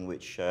is something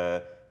which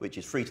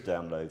is free to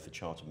download for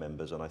charter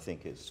members, and I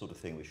think it's the sort of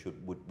thing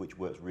which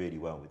works really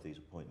well with these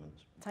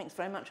appointments. Thanks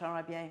very much,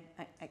 RIBA.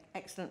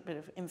 Excellent bit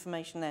of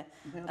information there.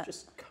 May I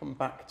just come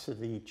back to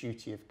the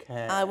duty of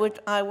care? I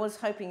was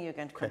hoping you were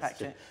going to come back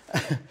to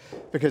it.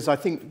 Because I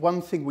think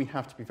one thing we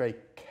have to be very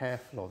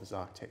careful of as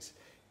architects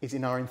is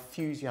in our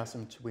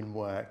enthusiasm to win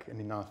work and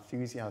in our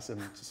enthusiasm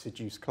to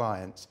seduce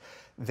clients,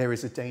 there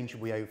is a danger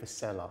we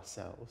oversell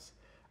ourselves.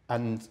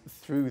 And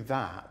through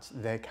that,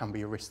 there can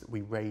be a risk that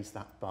we raise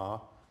that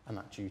bar and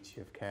that duty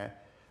of care.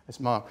 As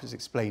Mark was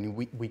explaining,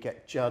 we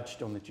get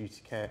judged on the duty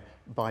of care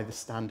by the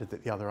standard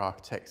that the other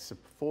architects are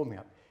performing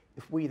at.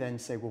 If we then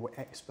say, well, we're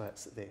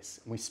experts at this,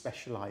 and we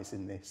specialise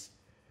in this,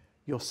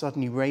 you're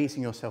suddenly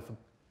raising yourself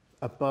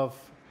above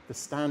the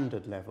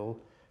standard level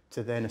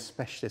to then a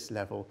specialist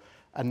level.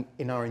 And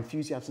in our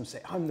enthusiasm,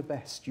 say, I'm the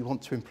best, you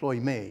want to employ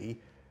me,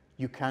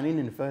 you can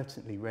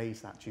inadvertently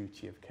raise that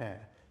duty of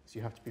care. So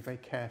you have to be very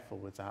careful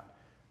with that,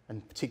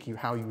 and particularly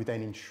how you would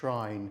then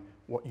enshrine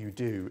what you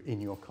do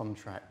in your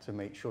contract to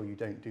make sure you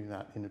don't do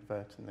that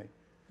inadvertently.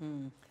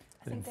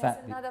 I think there's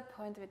another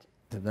point which...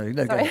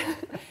 Sorry.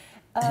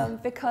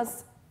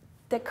 Because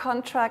the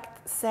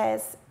contract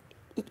says,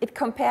 it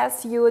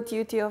compares your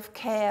duty of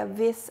care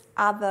with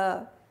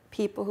other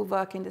people who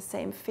work in the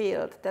same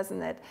field,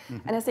 doesn't it?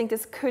 Mm-hmm. And I think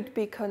this could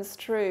be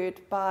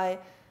construed by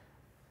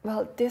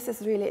Well, this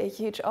is really a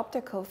huge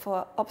obstacle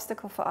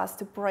for us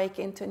to break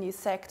into a new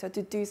sector,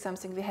 to do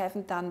something we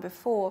haven't done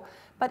before.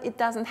 But it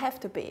doesn't have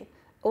to be.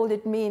 All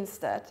it means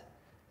that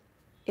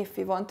if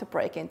we want to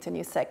break into a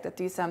new sector,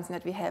 do something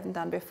that we haven't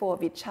done before,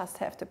 we just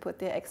have to put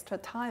the extra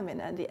time in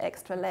and the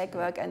extra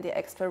legwork and the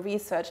extra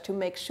research to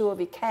make sure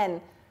we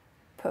can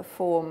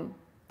perform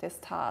this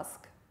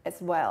task as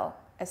well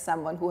as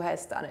someone who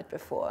has done it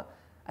before.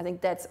 I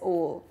think that's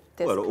all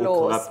this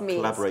clause means.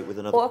 Or collaborate with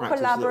another practice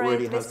that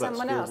already has that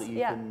skill that you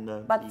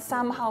can... but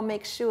somehow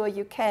make sure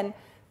you can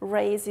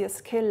raise your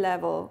skill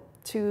level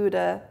to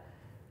the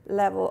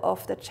level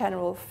of the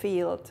general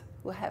field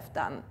who have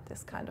done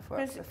this kind of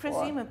work before.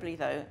 Presumably,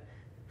 though,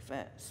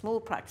 for small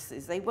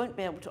practices, they won't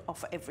be able to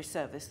offer every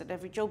service that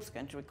every job's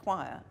going to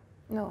require.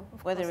 No,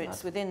 of whether course it's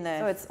not. within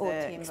their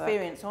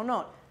experience or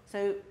not.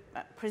 So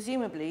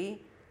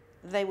presumably,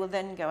 they will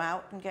then go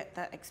out and get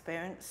that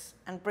experience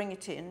and bring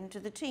it in to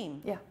the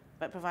team. Yeah.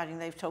 But providing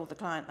they've told the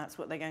client that's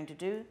what they're going to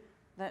do,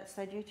 that's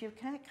their duty of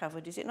care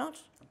covered, is it not?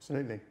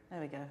 Absolutely.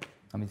 There we go.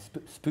 I mean,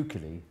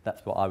 spookily,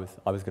 that's what I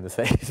was going to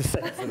say. It's the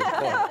same sort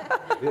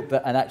of point.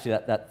 But, and actually,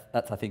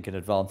 that's I think an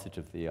advantage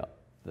of the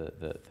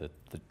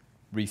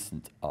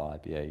recent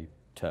RIBA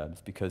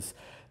terms, because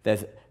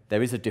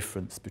there is a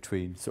difference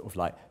between sort of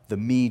like the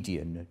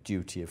median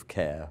duty of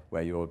care,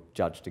 where you're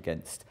judged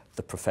against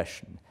the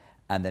profession,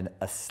 and then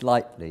a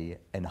slightly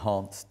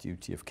enhanced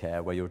duty of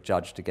care where you're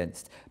judged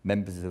against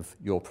members of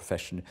your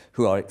profession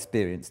who are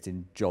experienced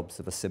in jobs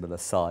of a similar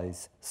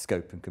size,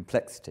 scope and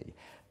complexity.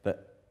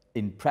 But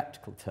in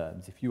practical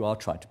terms, if you are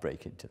trying to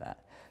break into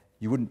that,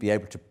 you wouldn't be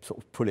able to sort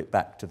of pull it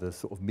back to the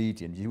sort of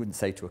median. You wouldn't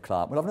say to a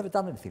client, well, I've never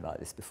done anything like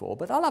this before,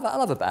 but I'll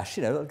have a bash,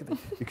 you know,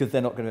 because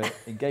they're not going to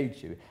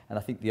engage you. And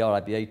I think the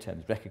RIBA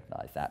terms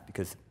recognise that,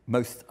 because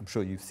most, I'm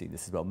sure you've seen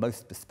this as well,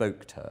 most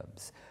bespoke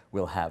terms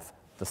will have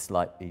the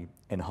slightly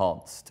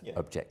enhanced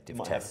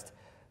objective test.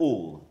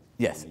 All.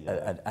 Yes,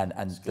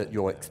 and that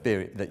your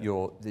experience, that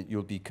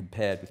you'll be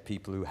compared with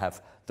people who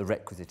have the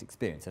requisite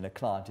experience, and a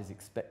client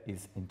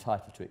is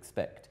entitled to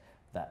expect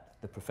that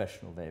the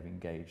professional they've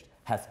engaged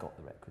has got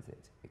the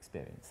requisite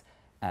experience.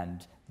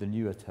 And the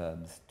newer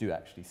terms do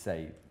actually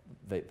say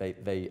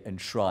they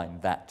enshrine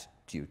that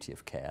duty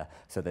of care,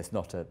 so there's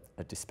not a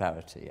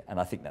disparity,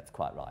 and I think that's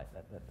quite right.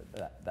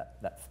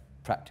 That's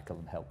practical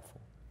and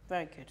helpful.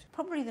 Very good.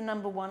 Probably the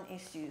number one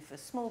issue for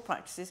small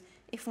practices,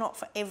 if not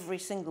for every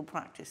single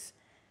practice,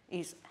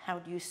 is how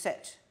do you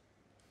set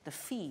the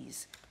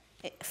fees?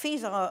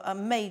 Fees are a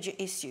major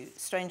issue,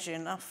 strangely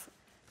enough,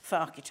 for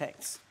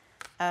architects.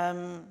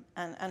 And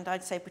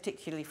I'd say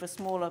particularly for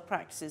smaller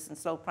practices and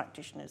sole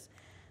practitioners.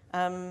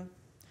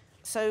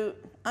 So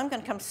I'm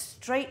going to come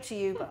straight to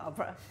you,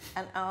 Barbara,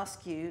 and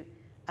ask you,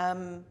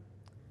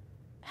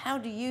 how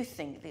do you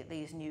think that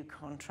these new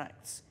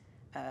contracts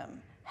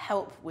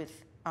help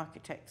with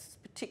architects,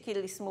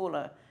 particularly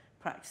smaller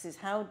practices?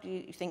 How do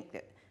you think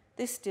that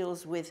this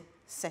deals with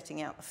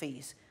setting out the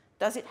fees?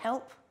 Does it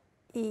help?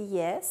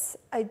 Yes,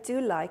 I do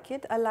like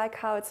it. I like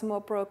how it's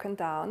more broken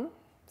down.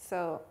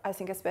 So I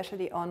think especially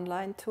the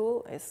online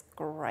tool is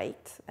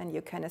great, and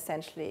you can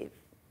essentially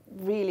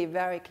really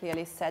very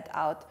clearly set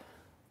out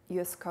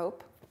your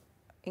scope,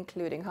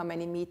 including how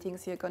many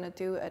meetings you're going to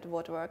do at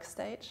what work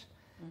stage,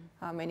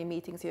 how many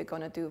meetings you're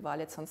going to do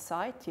while it's on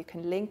site. You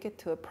can link it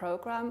to a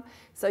program.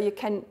 So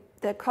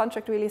the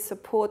contract really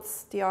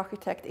supports the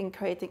architect in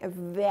creating a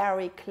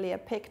very clear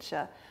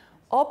picture.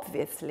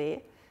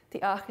 Obviously,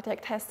 the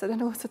architect has to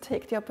then also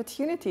take the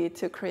opportunity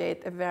to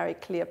create a very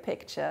clear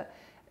picture,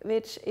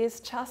 which is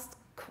just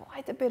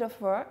quite a bit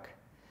of work.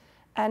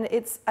 And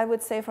it's, I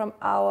would say, from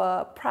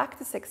our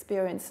practice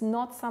experience,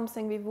 not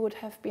something we would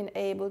have been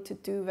able to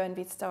do when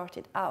we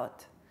started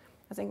out.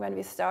 I think when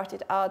we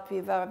started out,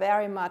 we were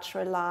very much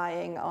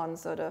relying on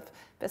sort of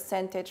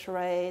percentage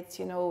rates,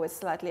 you know, with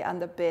slightly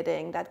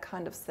underbidding, that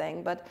kind of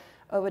thing. But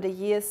over the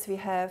years, we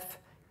have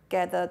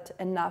gathered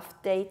enough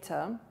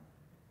data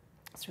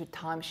through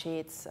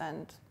timesheets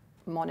and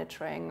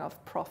monitoring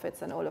of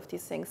profits and all of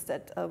these things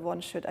that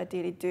one should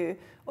ideally do,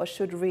 or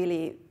should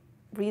really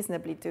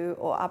reasonably do,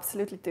 or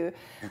absolutely do,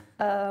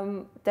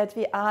 that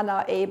we are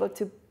now able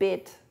to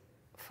bid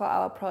for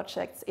our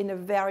projects in a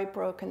very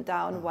broken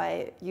down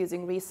way,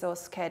 using resource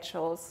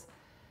schedules.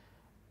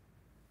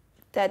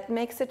 That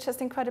makes it just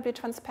incredibly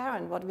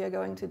transparent what we are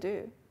going to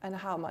do and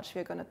how much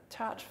we are going to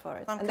charge for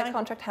it. And the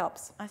contract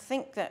helps. I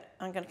think that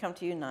I'm going to come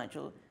to you,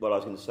 Nigel. Well, I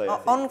was going to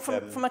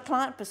say, from a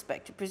client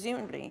perspective,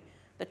 presumably,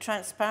 the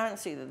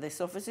transparency that this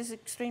offers is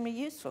extremely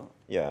useful.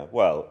 Yeah,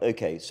 well,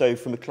 okay, so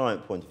from a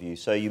client point of view,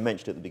 so you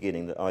mentioned at the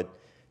beginning that I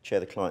chair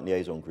the Client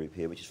Liaison group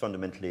here, which is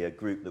fundamentally a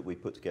group that we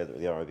put together at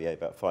the RIBA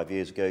about 5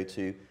 years ago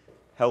to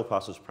help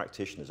us as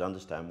practitioners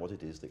understand what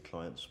it is that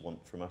clients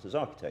want from us as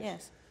architects.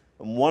 Yes.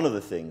 And one of the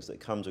things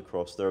that comes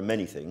across, there are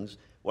many things,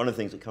 one of the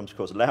things that comes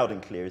across loud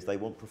and clear is they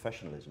want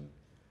professionalism.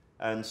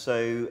 And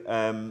so,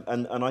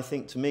 and I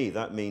think to me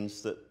that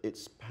means that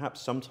it's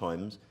perhaps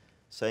sometimes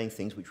saying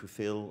things which we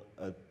feel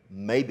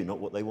maybe not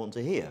what they want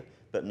to hear,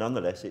 but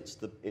nonetheless it's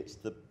the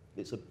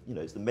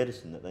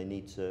medicine that they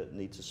need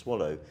to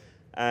swallow.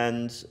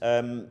 And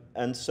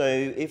so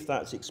if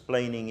that's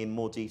explaining in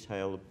more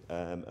detail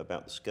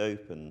about the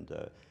scope and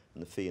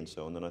the fee and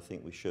so on, then I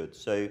think we should.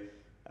 So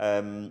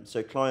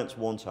clients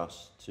want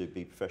us to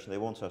be professional. They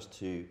want us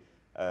to,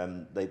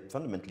 they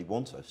fundamentally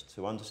want us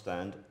to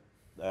understand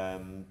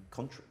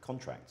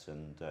contracts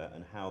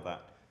and how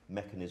that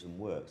mechanism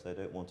works. They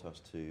don't want us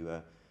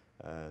to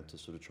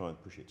sort of try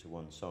and push it to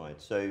one side.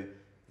 So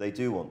they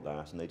do want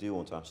that, and they do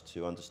want us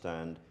to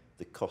understand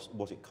the cost,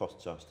 what it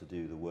costs us to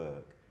do the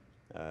work,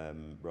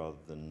 rather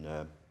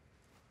than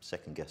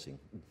second guessing.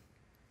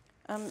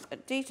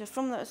 Dieter,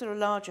 from the sort of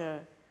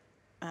larger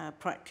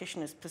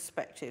practitioner's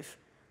perspective,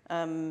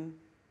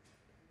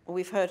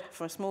 we've heard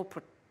from a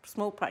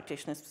small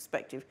practitioner's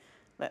perspective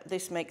that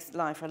this makes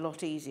life a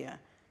lot easier.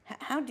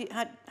 How do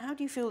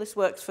you feel this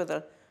works for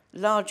the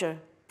larger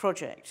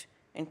project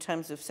in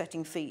terms of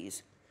setting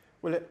fees?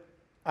 Well,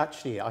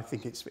 actually, I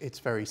think it's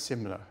very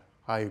similar.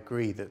 I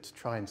agree that to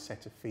try and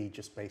set a fee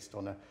just based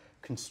on a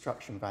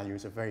construction value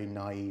is a very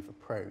naive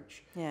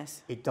approach.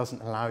 Yes. It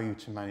doesn't allow you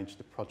to manage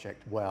the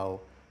project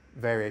well.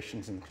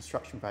 Variations in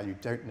construction value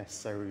don't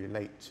necessarily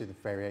relate to the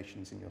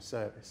variations in your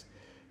service.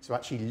 So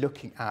actually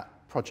looking at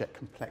project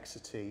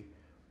complexity,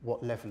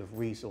 what level of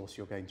resource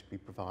you're going to be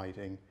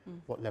providing,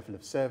 what level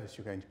of service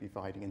you're going to be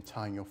providing, and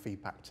tying your fee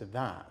back to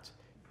that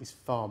is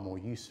far more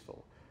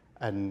useful.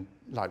 And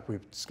like we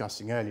were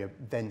discussing earlier,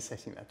 then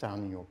setting that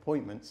down in your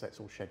appointments, so it's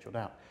all scheduled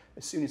out.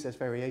 As soon as there's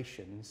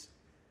variations,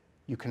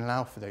 you can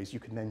allow for those. You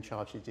can then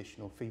charge the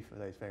additional fee for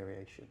those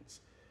variations.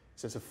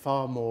 So it's a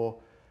far more,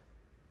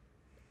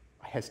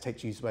 I hesitate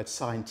to use the word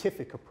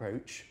scientific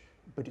approach,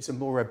 but it's a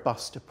more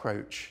robust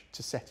approach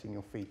to setting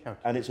your fee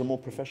calculation. And it's a more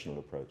professional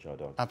approach, I'd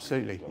argue.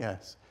 Absolutely,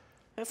 yes.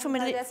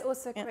 There's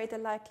also a greater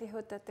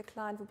likelihood that the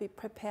client will be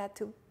prepared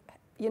to,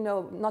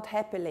 not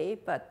happily,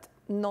 but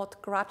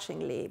not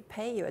grudgingly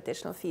pay you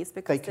additional fees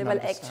because they will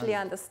actually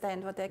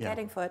understand what they're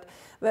getting for it.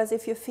 Whereas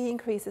if your fee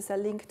increases are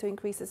linked to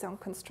increases on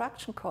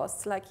construction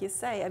costs, like you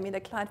say, I mean, the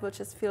client will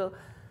just feel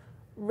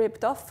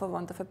ripped off, for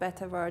want of a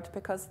better word,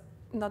 because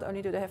not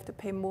only do they have to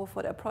pay more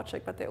for their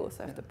project, but they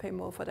also have to pay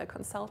more for their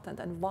consultant,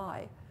 and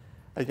why?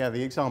 Yeah,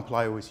 the example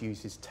I always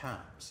use is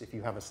taps. If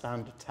you have a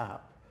standard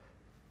tap,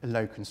 a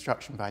low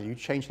construction value,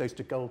 change those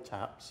to gold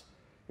taps,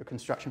 your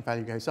construction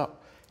value goes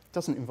up. It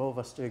doesn't involve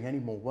us doing any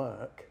more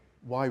work.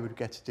 Why would we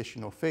get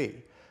additional fee?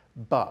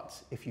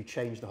 But if you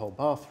change the whole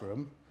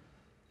bathroom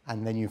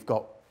and then you've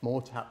got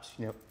more taps,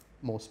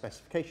 more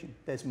specification,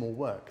 there's more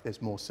work,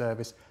 there's more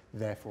service,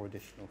 therefore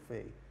additional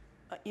fee.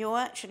 You're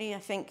actually, I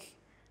think,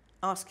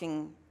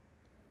 asking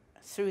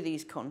through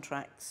these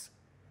contracts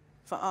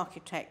for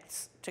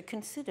architects to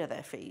consider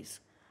their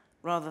fees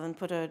rather than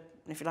put a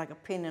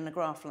pin in a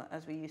graph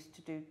as we used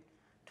to do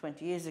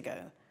 20 years ago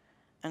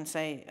and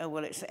say, oh,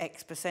 well, it's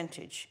X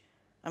percentage.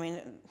 I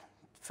mean,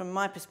 from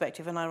my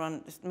perspective, and I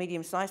run this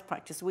medium-sized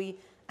practice, we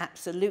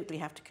absolutely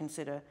have to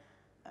consider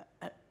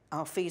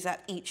our fees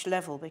at each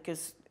level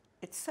because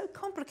it's so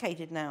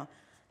complicated now.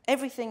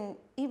 Everything,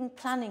 even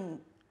planning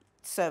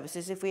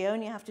services, if we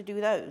only have to do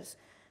those,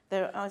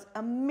 there are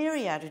a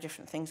myriad of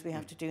different things we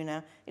have to do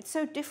now. It's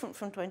so different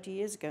from 20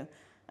 years ago,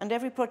 and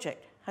every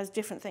project has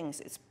different things.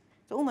 It's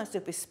almost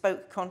a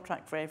bespoke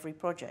contract for every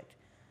project,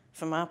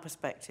 from our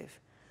perspective.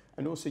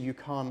 And also you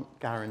can't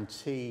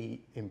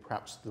guarantee, in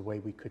perhaps the way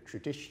we could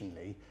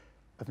traditionally,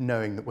 of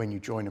knowing that when you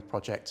join a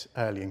project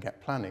early and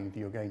get planning, that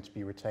you're going to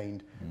be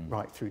retained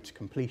right through to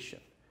completion.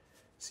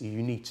 So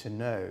you need to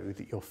know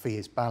that your fee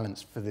is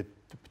balanced for the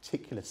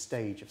particular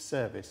stage of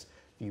service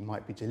that you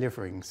might be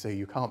delivering. So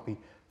you can't be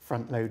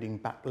front-loading,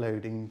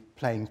 back-loading,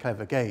 playing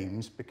clever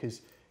games,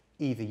 because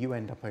either you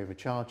end up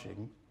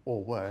overcharging,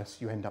 or worse,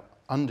 you end up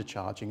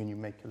undercharging and you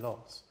make a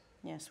loss.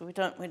 Yes, well,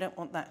 we don't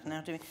want that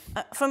now, do we?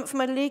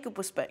 From a legal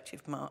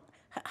perspective, Mark,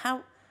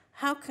 how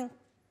can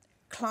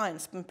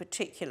clients in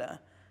particular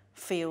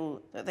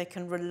feel that they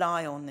can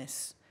rely on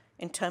this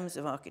in terms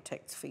of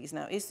architects' fees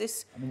now? Is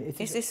this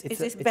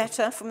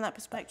better from that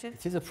perspective?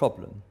 It is a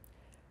problem.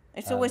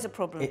 It's always a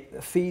problem.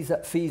 Fees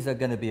are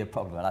going to be a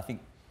problem, and I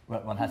think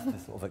one has to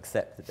sort of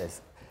accept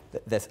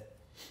that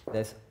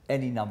there's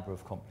any number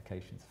of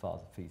complications as far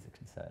as the fees are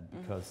concerned.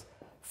 Because,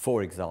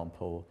 for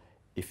example,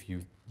 if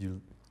you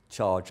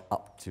charge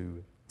up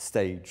to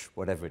stage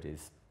whatever it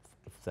is,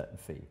 a certain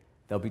fee,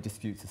 there'll be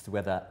disputes as to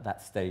whether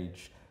that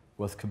stage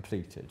was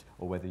completed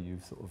or whether you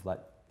sort of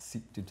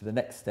seeped into the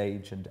next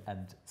stage, and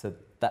so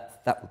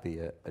that would be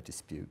a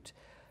dispute.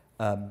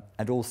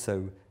 And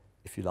also,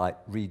 if you like,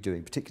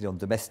 redoing, particularly on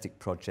domestic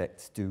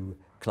projects, do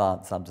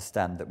clients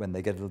understand that when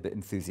they get a little bit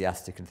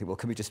enthusiastic and think, well,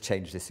 can we just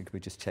change this and can we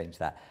just change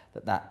that,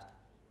 that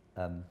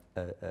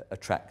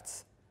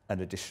attracts an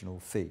additional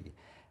fee.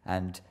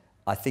 And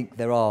I think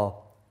there are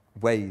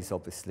ways,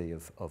 obviously,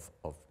 of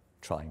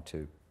trying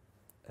to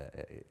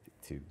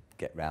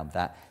get around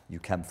that. You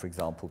can, for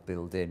example,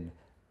 build in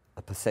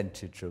a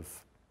percentage of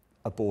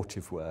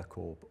abortive work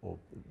or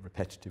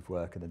repetitive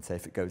work, and then say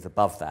if it goes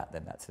above that,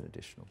 then that's an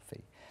additional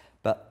fee.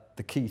 But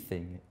the key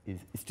thing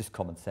is just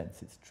common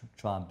sense. It's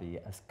try and be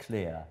as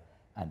clear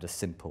and as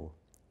simple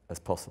as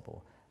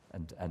possible,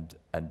 and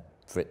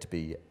for it to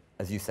be,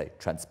 as you say,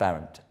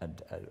 transparent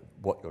and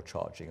what you're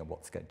charging and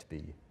what's going to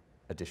be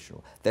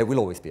additional. There will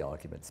always be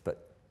arguments,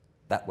 but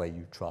that way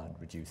you try and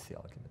reduce the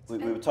arguments. We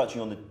were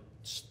touching on the,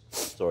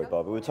 sorry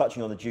Barbara, we were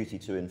touching on the duty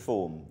to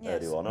inform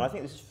earlier on, and I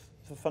think this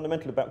is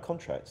fundamental about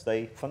contracts.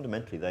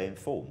 Fundamentally they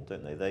inform,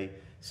 don't they? They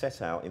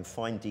set out in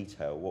fine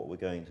detail what we're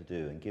going to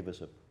do and give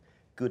us a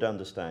good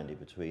understanding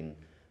between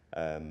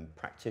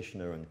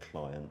practitioner and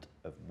client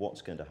of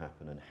what's going to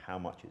happen and how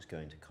much it's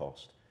going to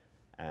cost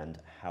and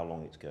how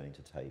long it's going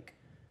to take.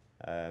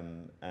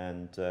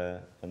 That's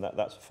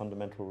a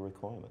fundamental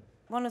requirement.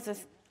 One of the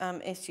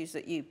issues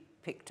that you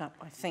picked up,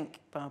 I think,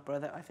 Barbara,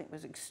 that I think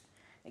was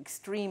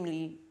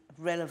extremely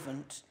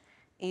relevant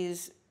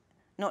is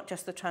not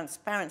just the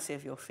transparency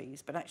of your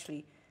fees, but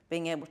actually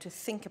being able to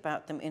think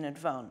about them in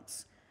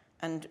advance.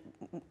 And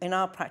in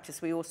our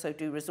practice, we also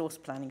do resource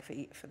planning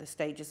for the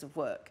stages of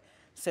work.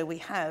 So we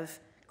have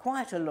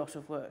quite a lot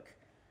of work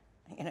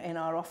in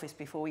our office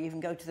before we even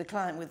go to the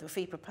client with a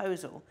fee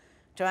proposal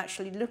to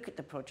actually look at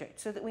the project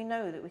so that we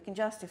know that we can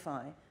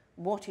justify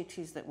what it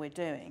is that we're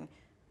doing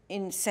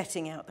in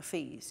setting out the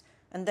fees.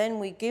 And then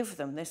we give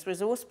them this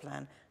resource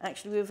plan.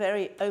 Actually, we're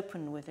very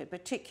open with it,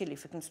 particularly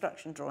for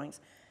construction drawings.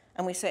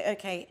 And we say,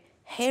 okay,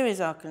 here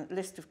is our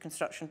list of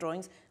construction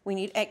drawings. We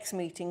need X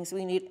meetings,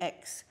 we need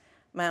X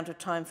amount of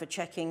time for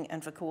checking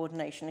and for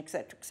coordination,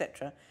 etc.,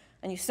 etc.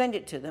 And you send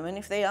it to them, and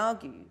if they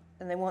argue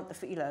and they want the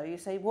fee low, you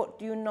say, what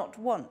do you not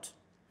want?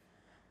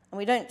 And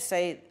we don't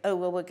say, oh,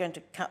 well, we're going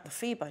to cut the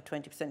fee by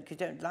 20% because you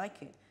don't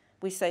like it.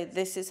 We say,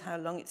 this is how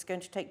long it's going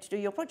to take to do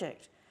your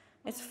project.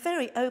 It's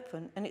very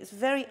open and it's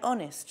very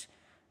honest.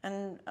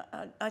 And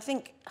I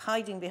think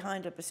hiding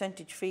behind a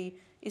percentage fee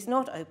is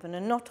not open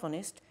and not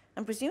honest,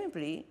 and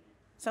presumably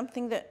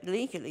something that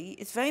legally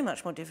is very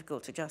much more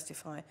difficult to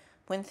justify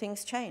when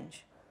things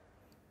change.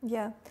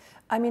 Yeah,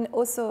 I mean,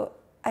 also,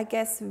 I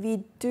guess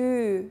we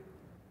do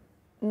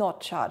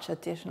not charge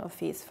additional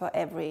fees for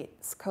every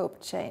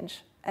scope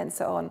change and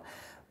so on,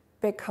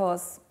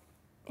 because,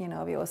 you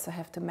know, we also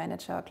have to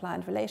manage our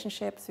client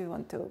relationships. We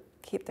want to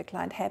keep the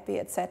client happy,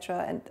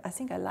 etc. And I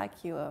think I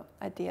like your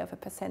idea of a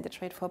percentage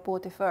rate for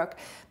abortive work.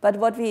 But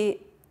what we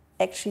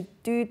actually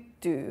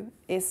do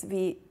is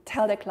we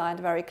tell the client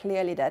very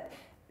clearly that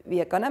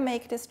we are going to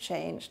make this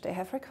change. They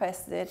have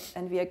requested it,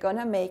 and we are going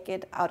to make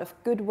it out of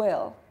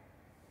goodwill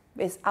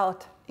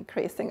without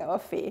increasing our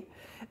fee.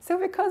 So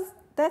because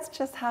that's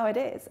just how it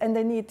is, and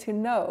they need to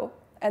know.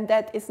 And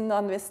that is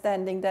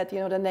notwithstanding that, you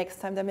know, the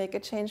next time they make a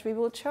change, we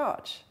will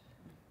charge.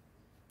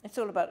 It's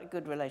all about a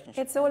good relationship.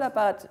 It's all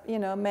about, you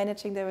know,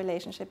 managing the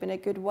relationship in a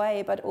good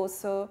way, but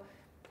also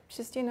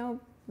just, you know,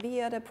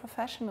 we are the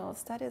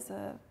professionals. That is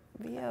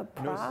we are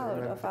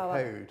proud of our...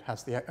 The code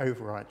has the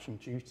overarching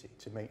duty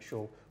to make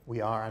sure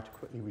we are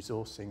adequately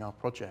resourcing our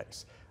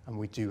projects, and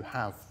we do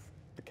have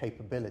the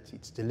capability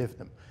to deliver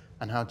them.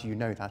 And how do you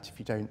know that if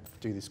you don't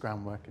do this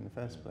groundwork in the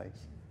first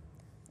place?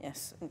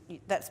 Yes,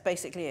 that's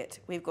basically it.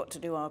 We've got to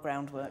do our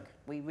groundwork.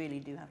 We really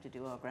do have to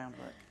do our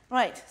groundwork.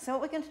 Right, so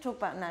what we're going to talk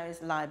about now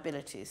is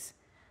liabilities.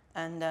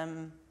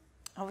 And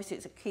obviously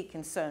it's a key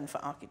concern for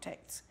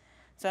architects.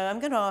 So I'm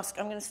going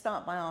to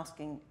start by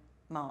asking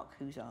Mark,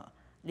 who's our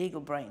legal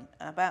brain,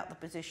 about the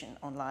position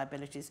on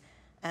liabilities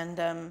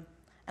and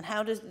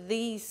how does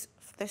this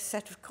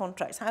set of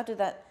contracts, how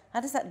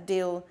does that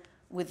deal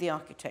with the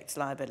architect's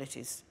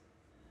liabilities?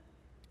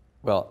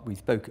 Well, we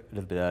spoke a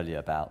little bit earlier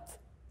about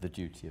the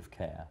duty of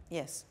care.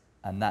 Yes.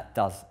 And that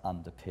does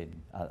underpin,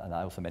 and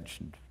I also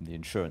mentioned from the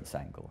insurance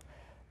angle,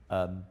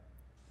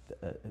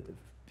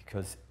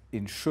 because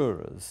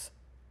insurers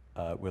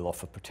will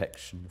offer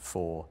protection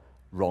for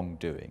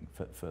wrongdoing,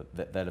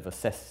 they'll have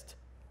assessed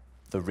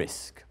the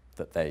risk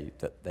that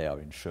they are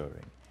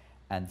insuring.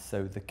 And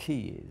so the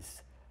key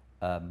is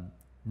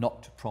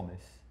not to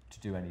promise to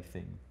do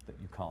anything that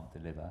you can't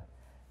deliver,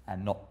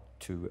 and not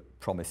to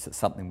promise that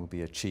something will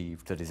be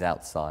achieved that is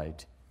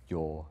outside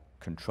your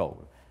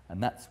control.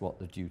 And that's what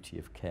the duty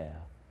of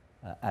care,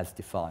 as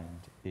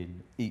defined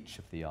in each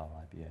of the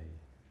RIBA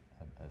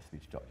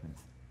Swedish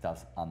documents,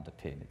 does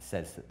underpin. It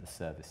says that the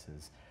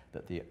services,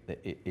 that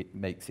it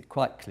makes it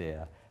quite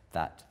clear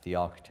that the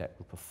architect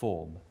will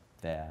perform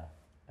their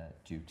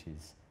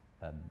duties,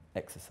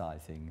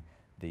 exercising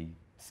the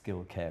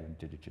skill, care and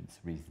diligence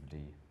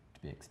reasonably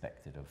to be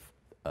expected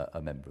of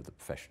a member of the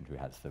profession who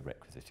has the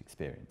requisite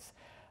experience.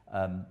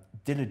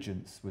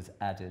 Diligence was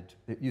added.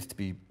 It used to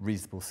be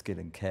reasonable skill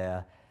and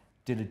care.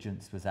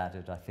 Diligence was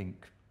added, I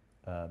think,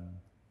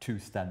 2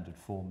 standard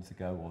forms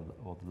ago,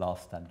 or the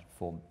last standard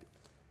form,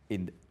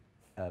 in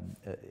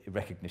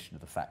recognition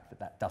of the fact that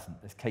that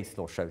doesn't, this case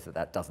law shows that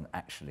that doesn't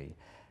actually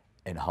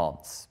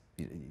enhance.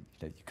 You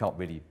know, you can't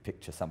really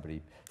picture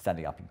somebody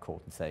standing up in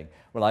court and saying,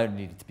 well, I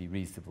only needed to be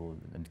reasonable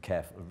and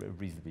careful,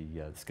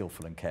 reasonably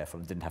skillful and careful,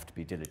 and didn't have to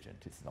be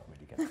diligent. It's not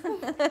really going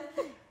to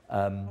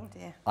Oh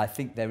dear. I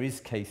think there is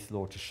case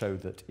law to show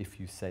that if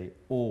you say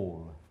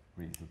all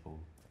reasonable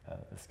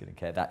skill and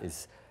care, that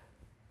is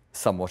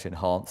somewhat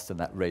enhanced and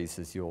that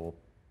raises your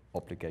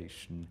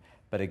obligation.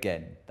 But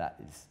again, that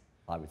is,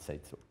 I would say,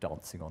 sort of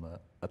dancing on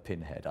a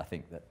pinhead. I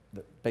think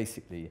that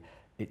basically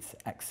it's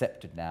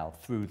accepted now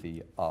through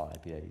the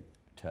RIBA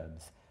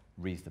terms.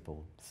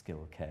 Reasonable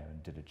skill, care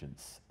and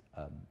diligence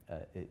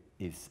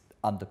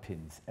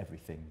underpins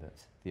everything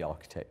that the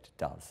architect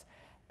does.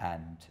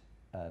 And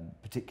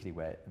particularly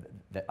where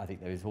I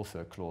think there is also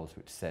a clause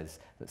which says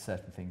that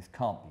certain things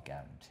can't be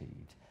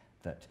guaranteed,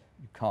 that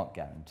you can't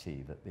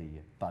guarantee that the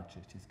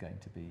budget is going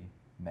to be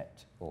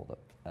met or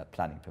that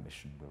planning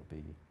permission will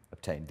be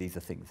obtained. These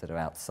are things that are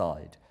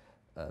outside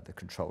the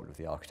control of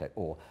the architect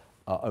or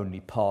are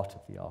only part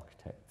of the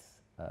architect's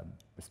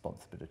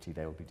responsibility.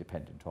 They will be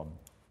dependent on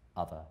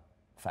other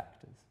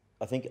factors.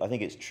 I think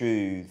it's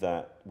true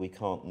that we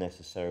can't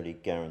necessarily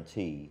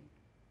guarantee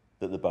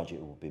that the budget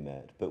will be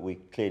met, but we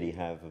clearly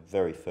have a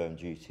very firm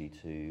duty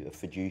a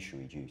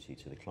fiduciary duty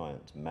to the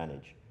client to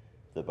manage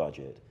the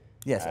budget.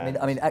 Yes,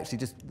 I mean, actually,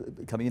 just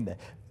coming in there,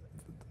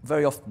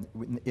 very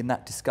often in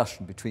that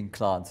discussion between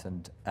clients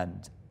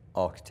and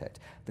architect,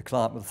 the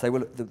client will say,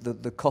 well,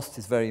 the cost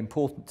is very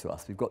important to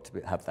us. We've got to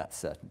have that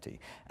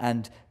certainty.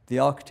 And the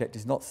architect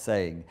is not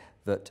saying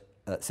that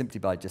simply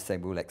by just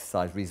saying we'll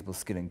exercise reasonable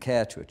skill and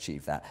care to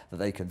achieve that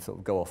they can sort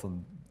of go off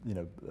on,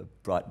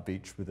 Brighton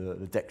Beach with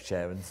a deck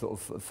chair and sort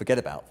of forget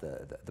about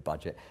the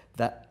budget.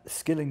 That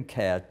skill and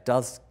care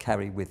does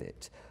carry with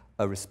it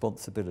a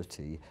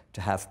responsibility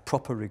to have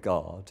proper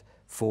regard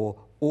for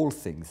all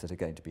things that are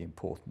going to be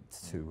important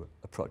to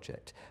a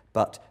project.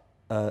 But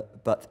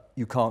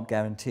you can't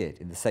guarantee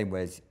it in the same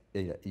way as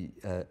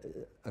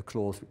a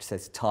clause which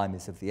says time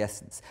is of the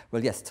essence.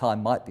 Well, yes,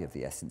 time might be of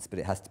the essence, but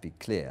it has to be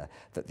clear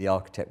that the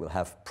architect will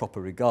have proper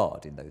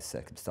regard in those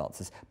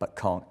circumstances, but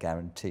can't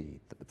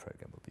guarantee that the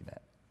programme will be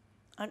met.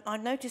 I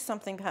noticed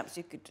something perhaps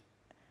you could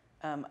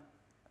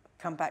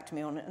come back to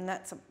me on, and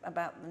that's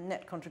about the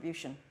net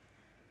contribution,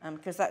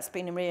 because that's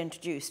been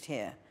reintroduced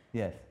here.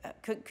 Yes.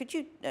 Could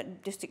you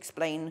just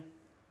explain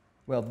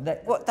well,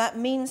 what that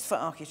means for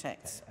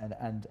architects?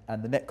 And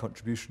the net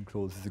contribution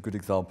clause is a good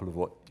example of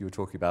what you were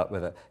talking about,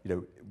 whether,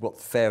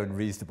 what's fair and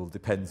reasonable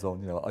depends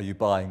on, are you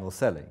buying or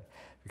selling?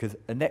 Because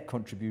a net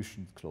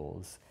contribution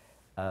clause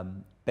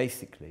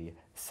basically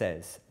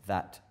says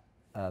that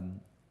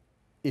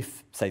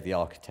if, say, the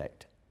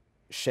architect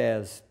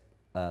shares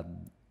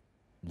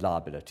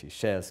liability,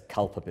 shares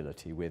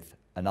culpability with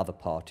another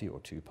party or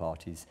two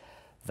parties,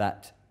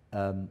 that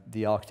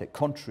the architect,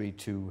 contrary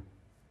to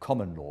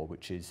common law,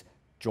 which is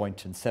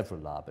joint and several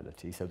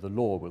liability, so the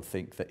law will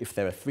think that if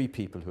there are three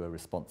people who are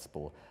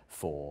responsible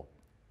for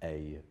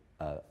a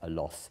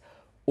loss,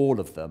 all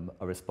of them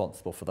are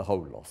responsible for the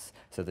whole loss,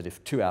 so that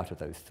if two out of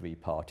those three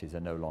parties are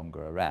no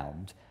longer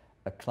around,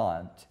 a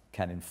client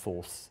can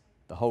enforce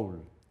the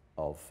whole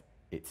of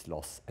its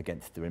loss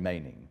against the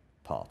remaining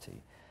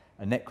party.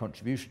 A net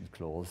contribution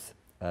clause,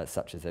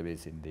 such as there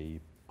is in the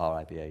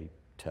RIBA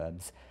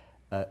terms,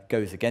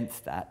 goes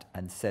against that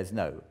and says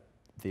no,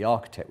 the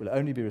architect will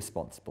only be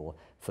responsible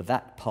for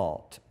that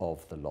part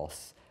of the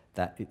loss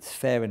that it's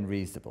fair and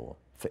reasonable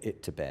for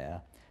it to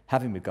bear,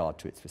 having regard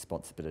to its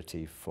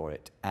responsibility for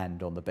it,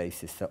 and on the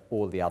basis that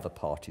all the other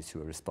parties who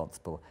are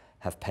responsible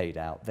have paid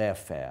out their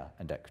fair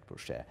and equitable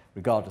share,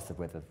 regardless of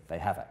whether they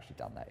have actually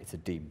done that. It's a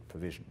deemed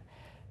provision.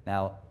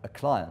 Now, a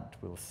client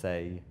will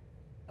say,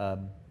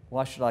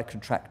 why should I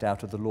contract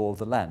out of the law of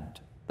the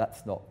land?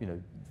 That's not,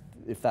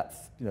 if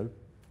that's,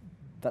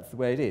 that's the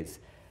way it is.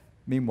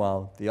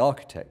 Meanwhile, the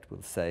architect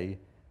will say,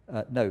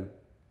 no,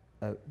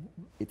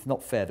 it's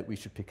not fair that we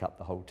should pick up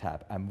the whole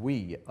tab, and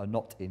we are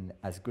not in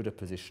as good a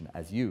position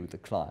as you, the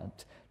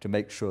client, to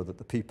make sure that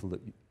the people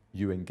that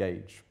you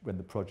engage when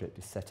the project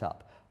is set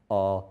up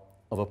are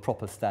of a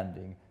proper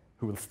standing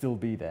who will still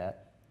be there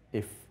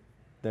if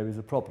there is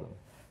a problem.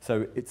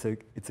 So it's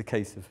a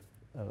case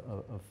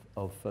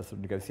of sort of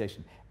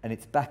negotiation, and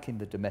it's back in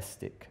the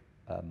domestic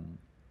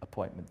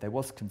appointment. There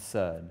was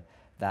concern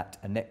that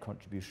a net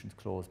contributions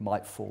clause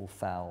might fall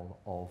foul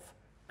of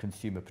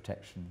consumer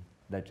protection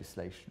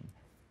legislation,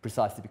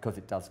 precisely because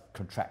it does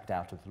contract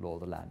out of the law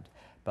of the land.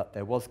 But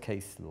there was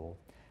case law,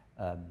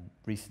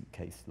 recent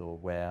case law,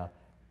 where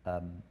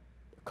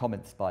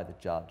comments by the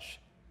judge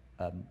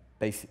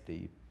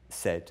basically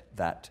said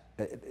that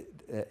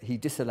he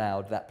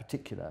disallowed that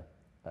particular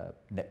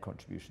net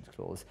contributions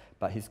clause,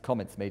 but his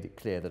comments made it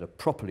clear that a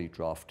properly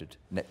drafted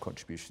net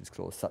contributions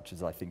clause, such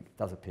as I think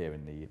does appear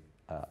in the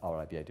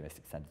RIBA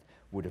domestic standards,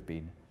 would have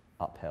been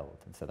upheld,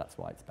 and so that's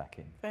why it's back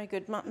in. Very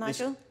good.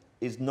 Nigel?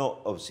 This is not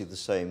obviously the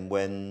same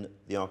when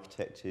the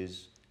architect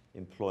is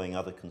employing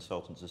other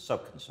consultants as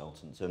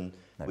sub-consultants, and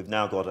no. We've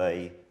now got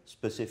a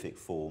specific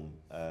form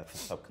for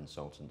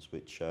sub-consultants,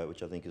 which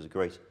I think is a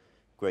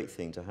great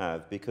thing to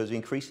have, because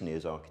increasingly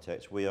as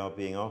architects we are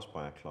being asked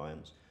by our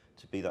clients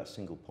to be that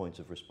single point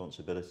of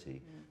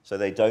responsibility, so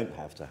they don't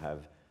have to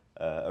have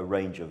a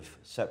range of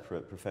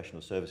separate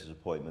professional services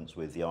appointments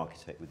with the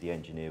architect, with the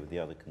engineer, with the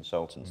other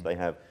consultants. They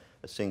have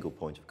a single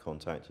point of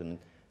contact, and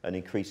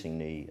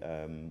increasingly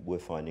we're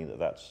finding that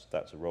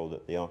that's a role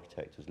that the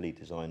architect as lead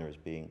designer is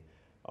being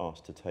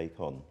asked to take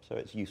on. So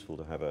it's useful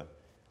to have a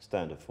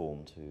standard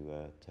form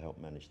to help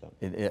manage that.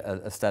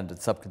 A standard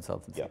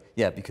sub-consultancy? Yeah.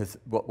 Yeah, because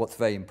what's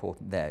very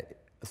important there,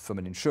 from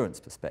an insurance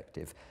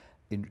perspective,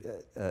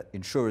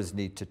 insurers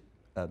need to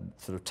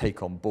sort of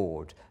take on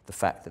board the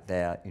fact that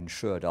their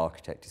insured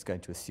architect is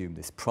going to assume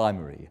this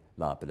primary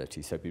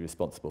liability, so be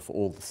responsible for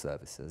all the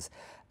services.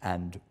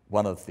 And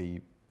one of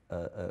the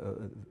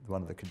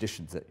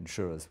conditions that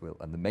insurers will,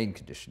 and the main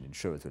condition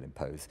insurers will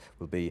impose,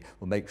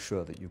 will make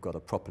sure that you've got a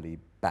properly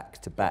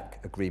back-to-back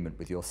agreement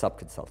with your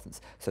subconsultants,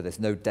 so there's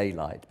no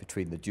daylight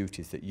between the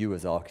duties that you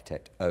as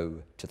architect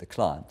owe to the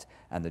client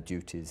and the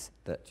duties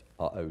that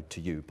are owed to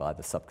you by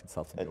the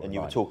subconsultant. And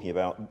you were talking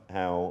about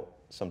how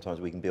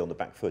sometimes we can be on the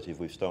back foot if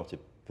we've started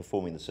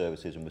performing the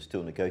services and we're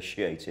still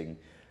negotiating.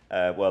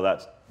 Well,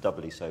 that's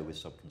doubly so with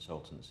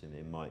subconsultants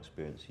in my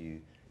experience.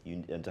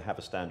 And to have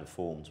a standard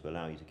form to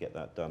allow you to get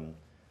that done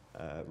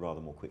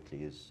rather more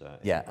quickly is...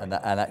 yeah, and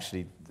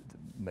actually,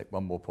 make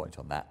one more point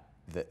on that,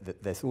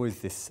 that there's always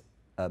this,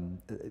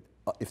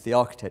 if the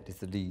architect is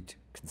the lead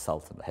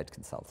consultant, the head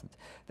consultant,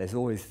 there's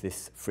always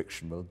this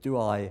friction. Well, do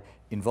I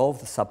involve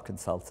the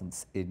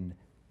subconsultants in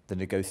the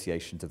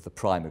negotiations of the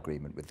prime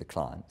agreement with the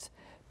client?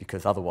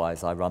 Because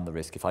otherwise I run the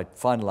risk, if I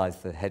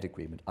finalise the head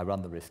agreement, I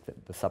run the risk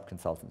that the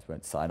subconsultants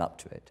won't sign up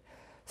to it.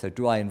 So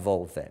do I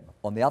involve them?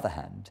 On the other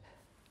hand,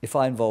 if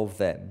I involve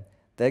them,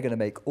 they're going to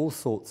make all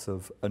sorts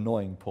of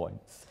annoying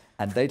points,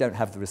 and they don't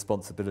have the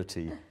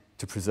responsibility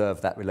to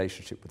preserve that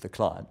relationship with the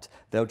client.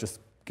 They'll just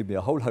give me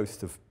a whole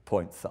host of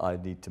points that I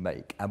need to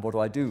make, and what do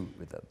I do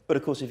with them? But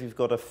of course, if you've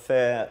got a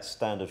fair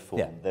standard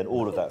form, then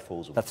all of that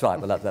falls away. That's right.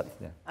 Well,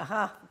 yeah.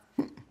 Aha!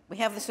 We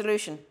have the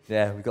solution.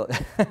 Yeah, we got...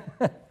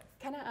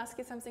 Can I ask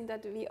you something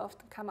that we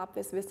often come up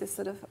with this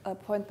sort of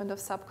appointment of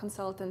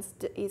subconsultants,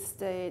 is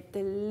the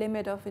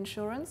limit of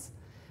insurance?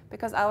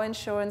 Because our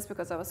insurance,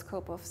 because our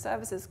scope of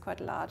service is quite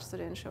large, so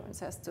the insurance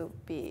has to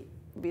be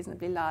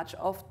reasonably large.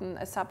 Often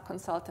a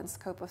subconsultant's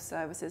scope of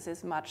services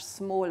is much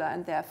smaller,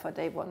 and therefore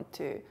they want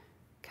to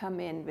come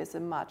in with a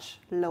much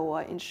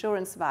lower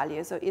insurance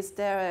value. So is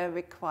there a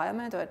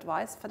requirement or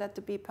advice for that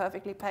to be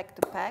perfectly pack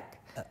to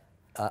pack?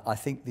 I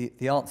think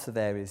the answer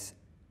there is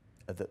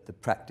that the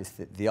practice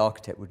that the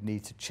architect would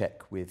need to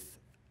check with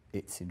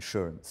its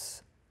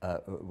insurance,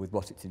 with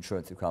what its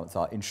insurance requirements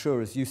are.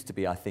 Insurers used to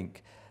be, I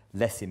think,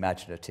 less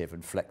imaginative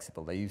and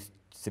flexible. They used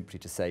simply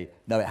to say,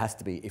 no, it has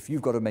to be, if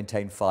you've got to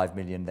maintain 5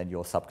 million, then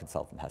your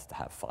subconsultant has to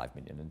have 5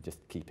 million, and just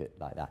keep it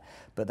like that.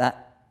 But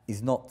that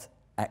is not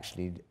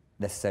actually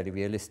necessarily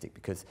realistic,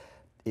 because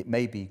it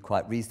may be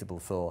quite reasonable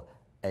for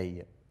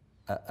a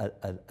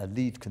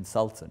lead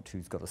consultant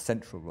who's got a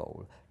central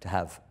role to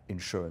have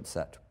insurance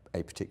at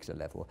a particular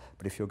level.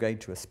 But if you're going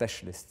to a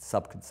specialist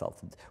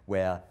subconsultant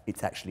where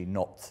it's actually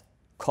not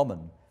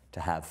common to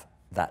have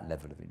that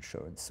level of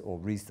insurance or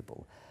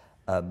reasonable,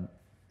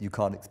 you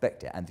can't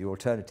expect it. And the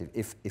alternative,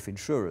 if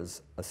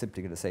insurers are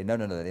simply going to say, no,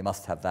 they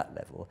must have that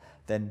level,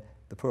 then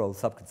the poor old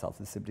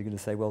subconsultant is simply going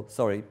to say, well,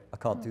 sorry, I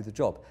can't do the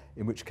job.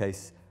 In which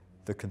case,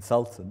 the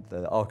consultant,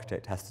 the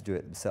architect, has to do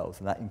it themselves,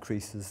 and that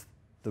increases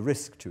the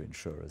risk to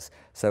insurers.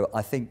 So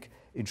I think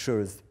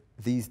insurers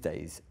these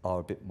days are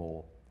a bit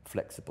more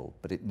flexible,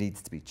 but it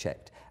needs to be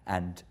checked.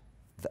 And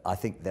I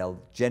think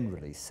they'll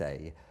generally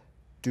say,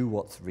 do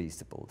what's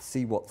reasonable,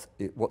 see what's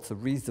a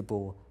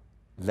reasonable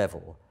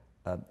level,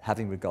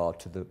 having regard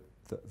to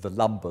the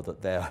lumber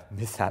that their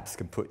mishaps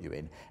can put you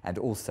in, and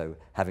also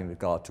having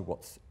regard to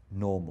what's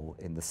normal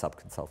in the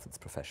subconsultant's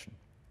profession.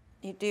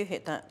 You do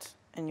hit that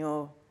in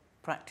your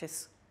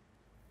practice,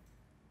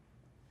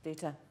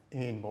 Dieter?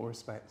 In what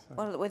respect?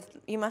 Sorry. Well,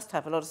 you must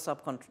have a lot of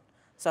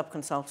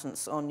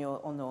subconsultants on your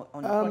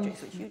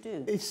projects, which you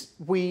do.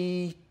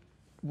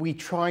 We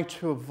try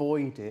to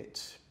avoid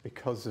it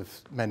because of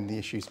many of the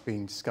issues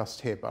being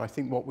discussed here, but I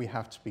think what we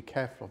have to be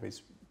careful of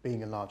is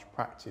being a large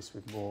practice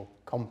with more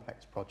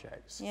complex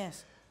projects.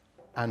 Yes.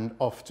 And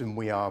often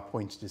we are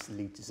appointed as the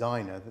lead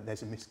designer, that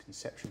there's a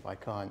misconception by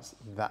clients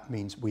that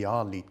means we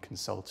are lead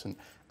consultant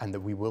and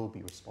that we will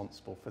be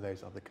responsible for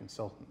those other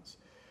consultants.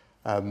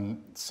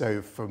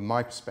 So from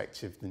my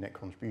perspective, the net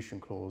contribution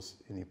clause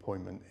in the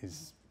appointment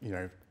is,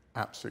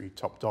 absolutely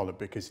top dollar,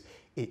 because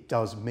it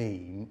does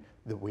mean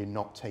that we're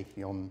not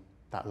taking on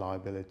that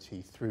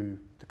liability through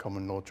the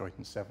common law joint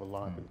and several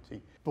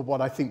liability. But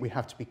what I think we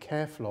have to be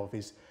careful of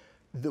is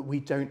that we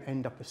don't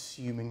end up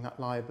assuming that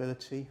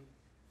liability.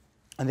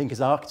 I think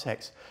as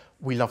architects,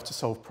 we love to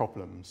solve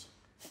problems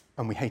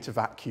and we hate a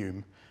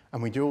vacuum,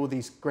 and we do all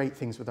these great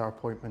things with our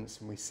appointments,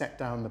 and we set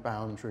down the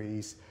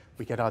boundaries,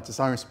 we get our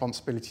design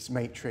responsibilities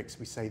matrix,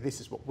 we say this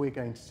is what we're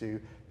going to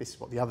do, this is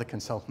what the other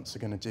consultants are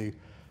going to do.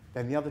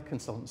 Then the other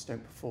consultants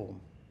don't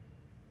perform.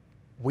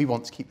 We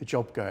want to keep the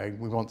job going,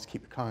 we want to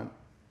keep the client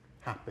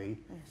happy,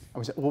 and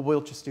we say, well,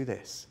 we'll just do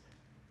this,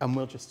 and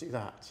we'll just do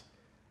that.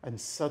 And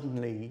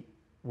suddenly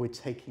we're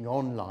taking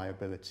on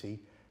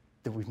liability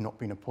that we've not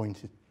been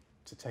appointed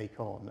to take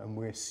on, and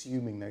we're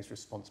assuming those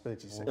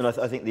responsibilities. And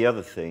I think the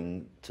other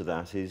thing to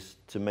that is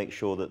to make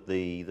sure that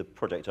the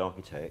project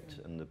architect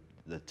and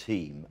the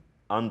team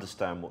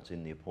understand what's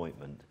in the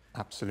appointment.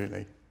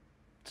 Absolutely.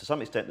 To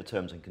some extent, the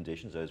terms and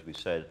conditions, as we've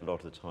said, a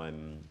lot of the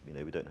time,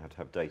 we don't have to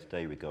have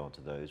day-to-day regard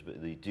to those,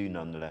 but they do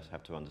nonetheless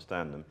have to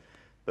understand them,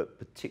 but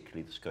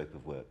particularly the scope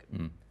of work.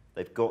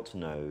 They've got to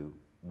know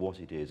what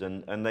it is,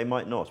 and they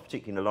might not,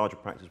 particularly in a larger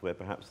practice where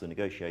perhaps the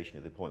negotiation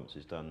of the appointments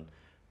is done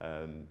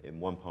in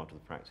one part of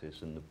the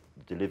practice and the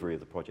delivery of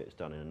the project is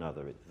done in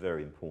another. It's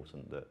very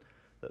important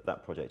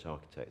that project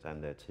architect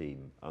and their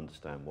team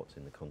understand what's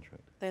in the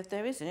contract.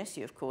 There is an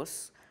issue, of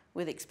course,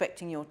 with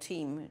expecting your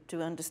team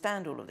to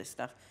understand all of this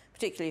stuff,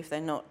 particularly if they're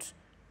not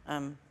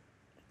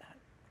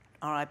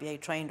RIBA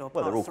trained or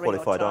well, Part 3 or they're all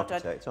qualified chartered.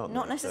 architects, aren't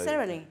Not they?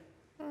 necessarily.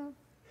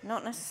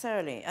 Not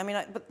necessarily. I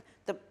mean,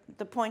 but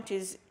the point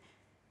is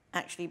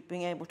actually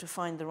being able to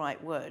find the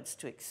right words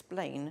to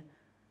explain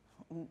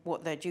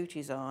what their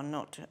duties are,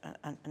 not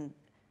and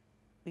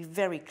be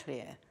very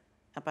clear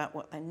about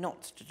what they're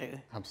not to do.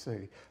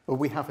 Absolutely. But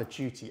we have a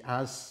duty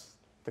as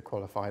the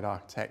qualified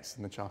architects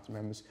and the charter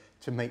members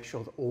to make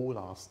sure that all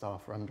our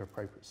staff are under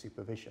appropriate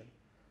supervision.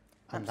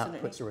 And Absolutely.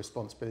 that puts a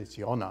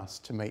responsibility on us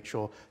to make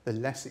sure the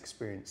less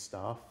experienced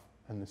staff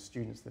and the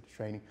students that are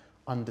training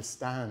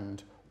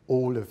understand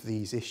all of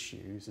these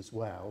issues as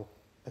well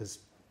as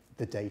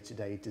the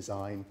day-to-day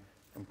design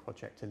and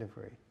project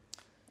delivery.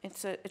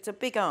 It's a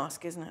big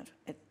ask, isn't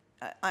it?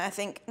 I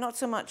think not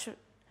so much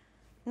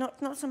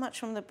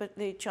from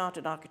the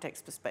chartered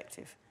architect's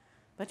perspective,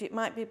 but it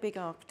might be a big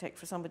architect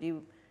for somebody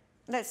who,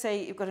 let's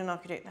say you've got an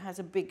architect that has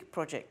a big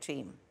project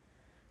team,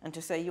 and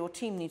to say your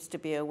team needs to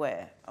be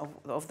aware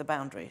of the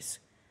boundaries.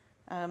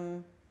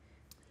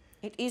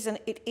 It is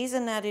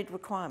an added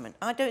requirement.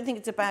 I don't think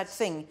it's a bad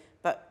thing,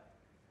 but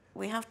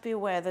we have to be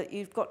aware that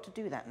you've got to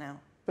do that now.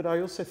 But I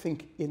also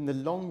think in the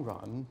long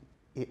run,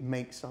 it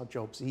makes our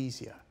jobs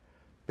easier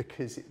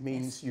because it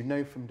means you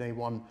know from day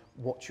one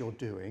what you're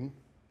doing,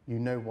 you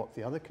know what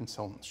the other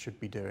consultants should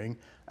be doing,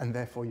 and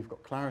therefore you've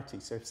got clarity.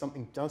 So if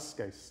something does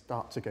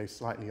start to go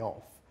slightly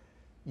off,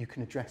 you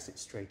can address it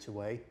straight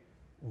away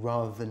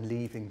rather than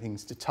leaving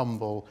things to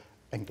tumble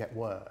and get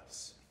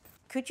worse.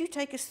 Could you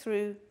take us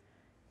through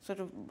sort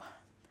of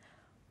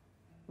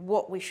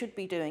what we should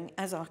be doing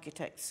as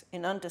architects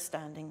in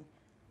understanding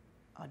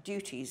our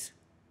duties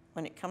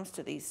when it comes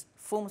to these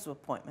forms of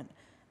appointment,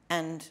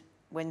 and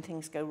when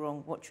things go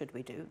wrong, what should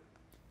we do?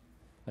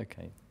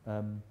 Okay.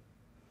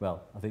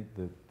 Well, I think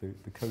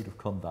the code of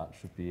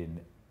conduct should be in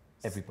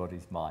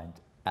everybody's mind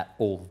at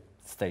all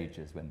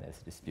stages when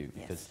there's a dispute,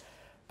 because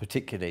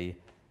particularly,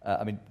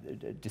 I mean,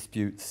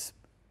 disputes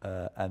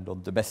and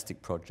on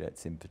domestic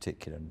projects in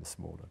particular, and the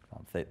smaller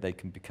clients, they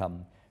can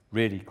become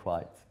really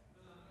quite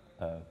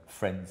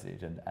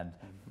frenzied and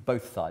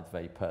both sides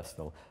very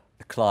personal.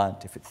 The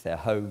client, if it's their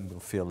home,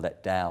 will feel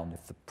let down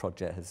if the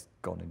project has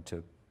gone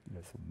into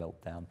sort of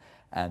meltdown,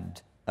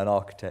 and an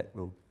architect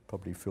will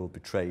probably feel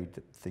betrayed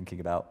thinking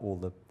about all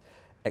the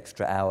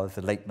extra hours,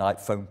 the late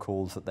night phone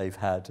calls that they've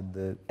had and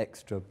the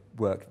extra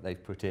work that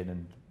they've put in,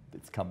 and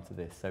it's come to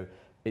this. So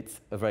it's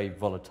a very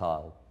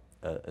volatile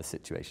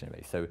situation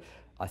anyway. So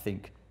I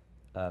think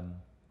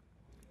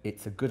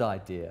it's a good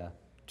idea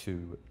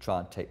to try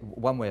and take,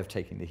 one way of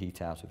taking the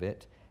heat out of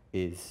it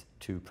is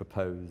to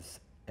propose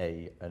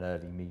an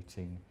early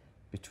meeting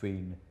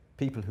between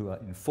people who are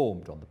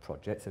informed on the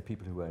project, so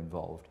people who were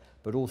involved,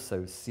 but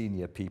also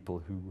senior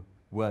people who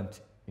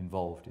weren't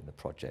involved in the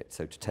project,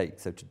 so to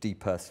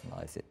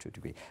depersonalise it to a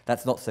degree.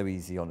 That's not so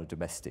easy on a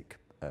domestic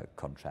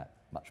contract,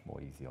 much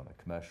more easy on a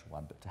commercial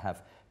one, but to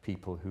have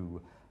people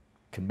who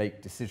can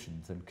make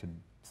decisions and can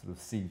sort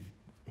of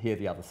hear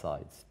the other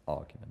side's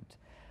argument.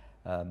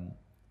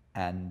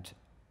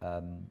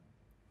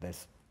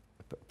 There's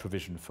a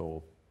provision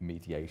for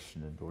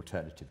mediation and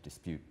alternative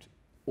dispute,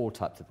 all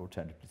types of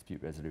alternative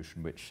dispute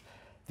resolution, which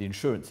the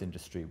insurance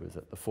industry was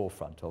at the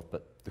forefront of,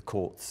 but the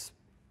courts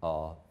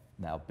are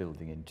now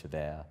building into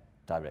their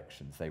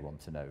directions. They want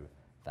to know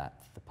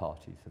that the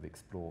parties have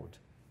explored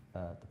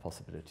the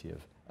possibility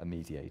of a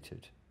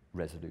mediated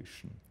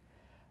resolution.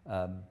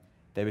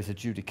 There is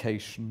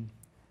adjudication,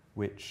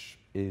 which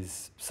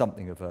is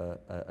something of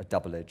a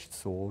double-edged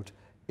sword.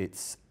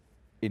 It's,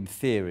 in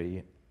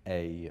theory,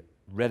 a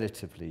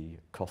relatively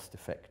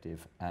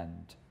cost-effective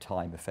and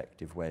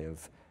time-effective way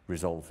of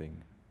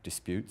resolving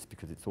disputes,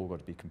 because it's all got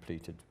to be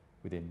completed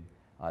within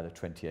either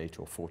 28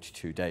 or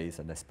 42 days,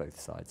 unless both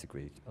sides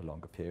agree a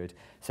longer period.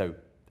 So,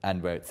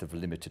 and where it's of a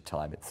limited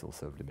time, it's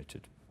also of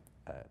limited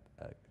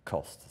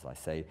cost, as I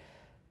say.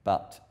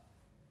 But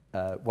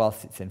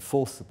whilst it's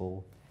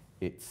enforceable,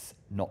 it's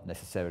not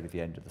necessarily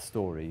the end of the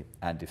story.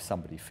 And if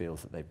somebody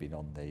feels that they've been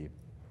on the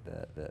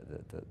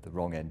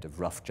wrong end of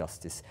rough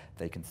justice,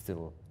 they can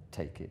still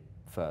take it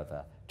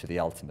further to the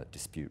ultimate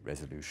dispute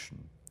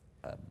resolution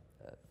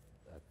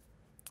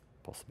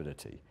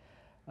possibility.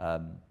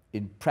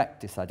 In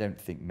practice, I don't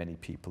think many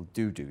people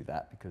do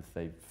that, because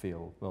they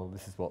feel, well,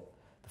 this is what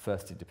the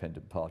first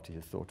independent party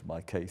has thought of my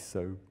case,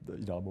 so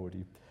I'm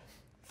already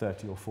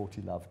 30 or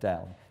 40 love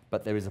down.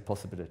 But there is a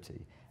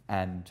possibility,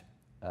 and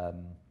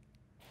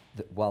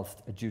that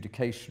whilst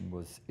adjudication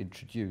was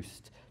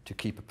introduced to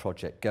keep a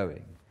project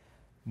going,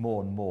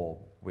 more and more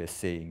we're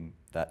seeing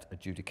that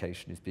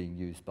adjudication is being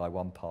used by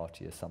one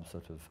party as some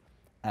sort of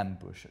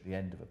ambush at the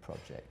end of a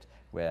project,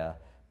 where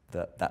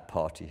that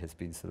party has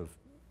been sort of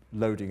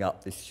loading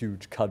up this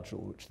huge cudgel,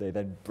 which they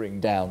then bring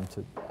down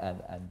to,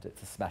 and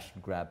it's a smash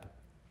and grab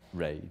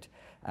RAID,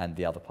 and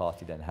the other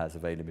party then has a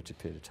very limited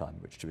period of time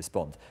in which to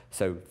respond.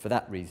 So for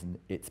that reason,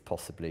 it's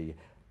possibly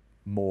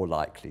more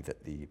likely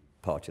that the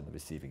party on the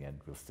receiving end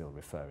will still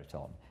refer it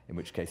on, in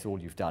which case all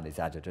you've done is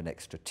added an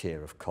extra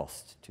tier of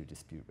cost to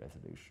dispute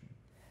resolution.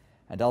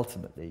 And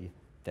ultimately,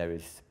 there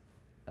is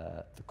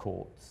the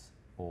courts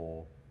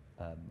or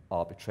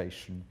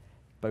arbitration.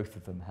 Both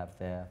of them have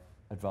their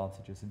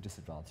advantages and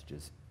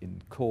disadvantages.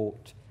 In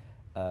court,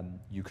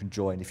 you can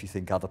join, if you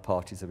think other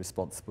parties are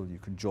responsible, you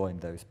can join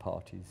those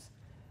parties.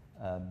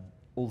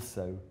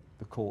 Also,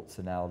 the courts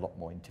are now a lot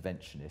more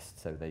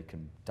interventionist, so they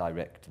can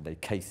direct and they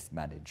case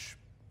manage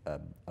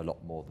a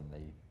lot more than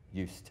they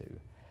used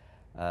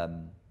to.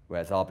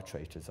 Whereas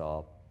arbitrators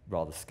are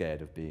rather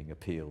scared of being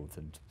appealed,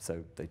 and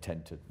so they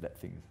tend to let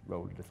things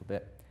roll a little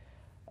bit.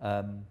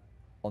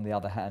 On the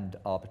other hand,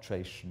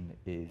 arbitration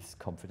is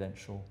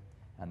confidential,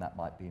 and that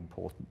might be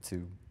important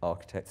to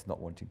architects not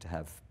wanting to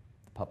have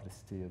the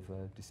publicity of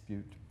a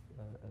dispute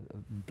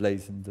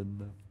blazoned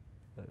in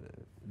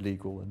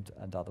legal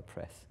and other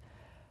press.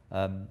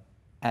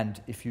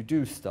 And if you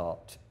do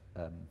start,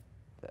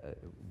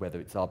 whether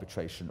it's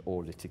arbitration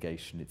or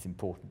litigation, it's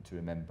important to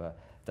remember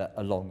that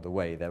along the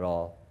way there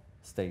are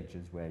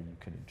stages where you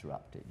can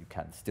interrupt it. You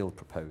can still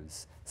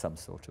propose some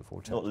sort of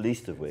alternative. Not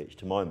least of which,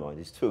 to my mind,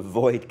 is to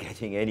avoid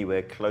getting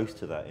anywhere close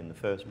to that in the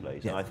first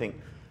place. Yeah. And I think,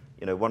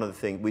 you know, one of the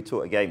things, we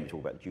talk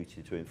about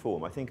duty to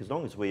inform. I think as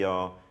long as we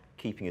are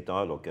keeping a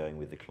dialogue going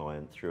with the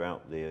client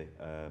throughout the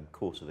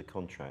course of the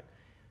contract,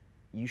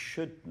 you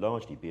should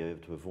largely be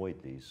able to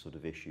avoid these sort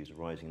of issues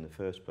arising in the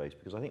first place,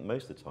 because I think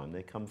most of the time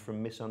they come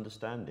from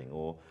misunderstanding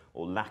or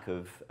lack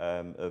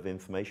of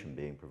information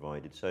being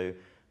provided. So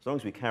as long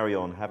as we carry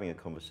on having a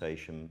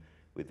conversation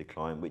with the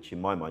client, which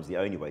in my mind is the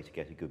only way to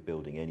get a good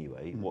building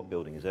anyway. What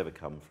building has ever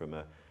come from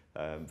a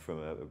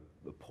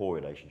poor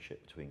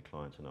relationship between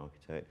client and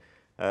architect?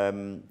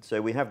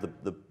 So we have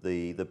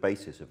the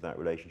basis of that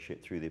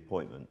relationship through the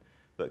appointment.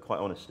 But quite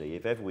honestly,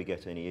 if ever we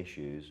get any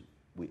issues,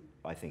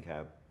 I think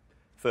our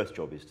first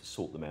job is to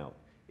sort them out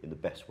in the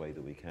best way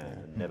that we can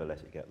and never let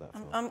it get that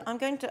far. I'm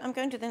going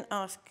to then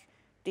ask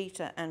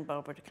Dieter and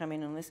Barbara to come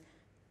in on this.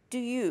 Do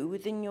you,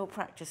 within your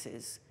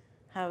practices,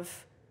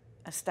 have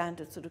a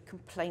standard sort of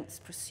complaints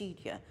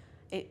procedure?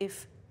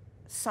 If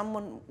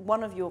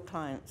one of your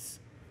clients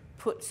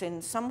puts in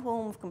some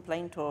form of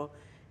complaint or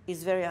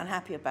is very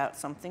unhappy about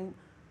something,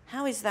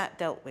 how is that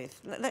dealt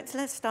with?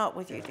 Let's start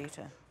with you,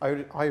 Dieter.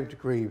 I would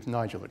agree with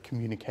Nigel that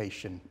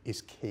communication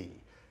is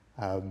key.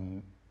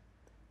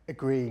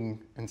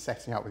 Agreeing and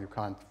setting out with your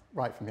client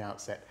right from the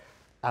outset,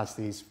 as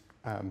these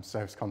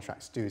service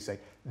contracts do, say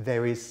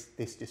there is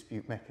this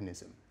dispute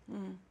mechanism.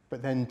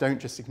 But then don't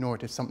just ignore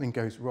it. If something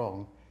goes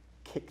wrong,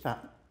 kick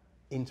that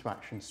into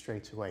action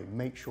straight away.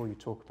 Make sure you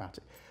talk about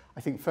it.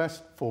 I think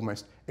first and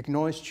foremost,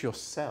 acknowledge to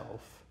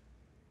yourself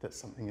that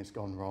something has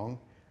gone wrong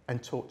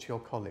and talk to your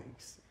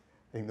colleagues.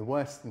 I think the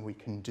worst thing we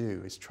can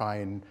do is try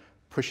and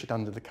push it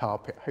under the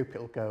carpet, hope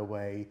it'll go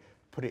away,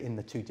 put it in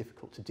the too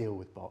difficult to deal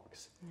with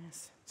box.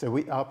 Yes. So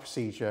our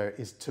procedure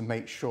is to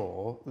make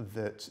sure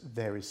that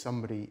there is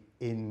somebody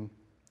in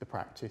the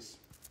practice,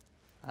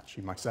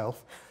 actually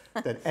myself,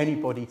 that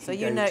anybody can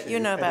go to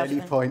at any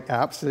point.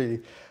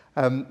 Absolutely.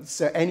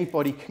 So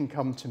anybody can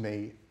come to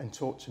me and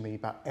talk to me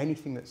about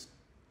anything that's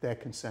they're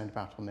concerned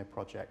about on their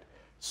project.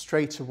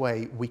 Straight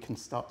away, we can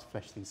start to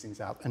flesh these things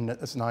out. And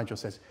as Nigel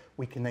says,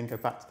 we can then go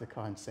back to the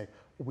client and say,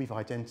 well, we've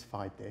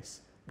identified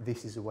this.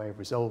 This is a way of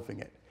resolving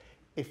it.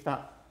 If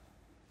that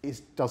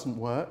doesn't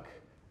work,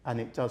 and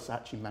it does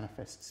actually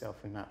manifest itself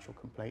in natural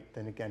complaint,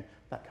 then again,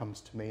 that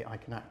comes to me. I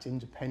can act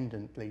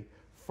independently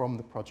from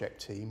the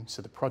project team,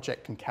 so the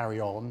project can carry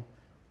on.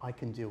 I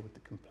can deal with the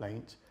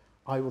complaint.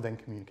 I will then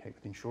communicate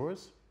with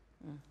insurers.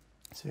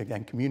 So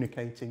again,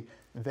 communicating,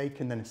 they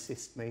can then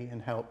assist me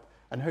and help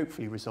and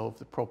hopefully resolve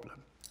the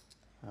problem.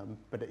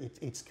 But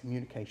it's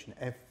communication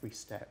every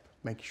step,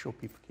 making sure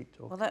people keep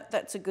talking. Well,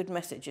 that's a good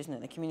message, isn't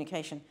it, the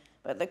communication?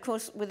 But of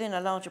course, within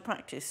a larger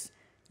practice,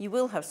 you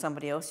will have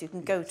somebody else you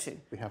can go to.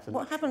 We have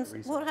What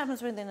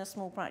happens within a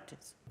small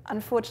practice?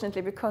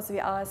 Unfortunately, because we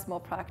are a small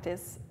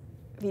practice,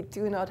 we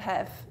do not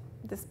have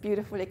this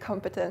beautifully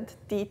competent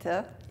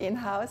Dieter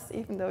in-house,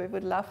 even though we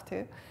would love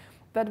to.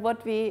 But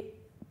what we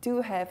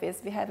do have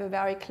is we have a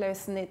very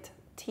close-knit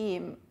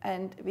team,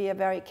 and we are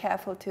very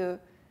careful to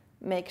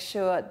make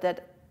sure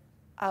that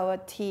our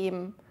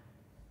team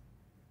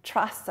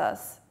trusts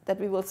us, that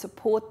we will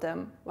support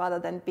them rather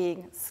than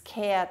being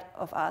scared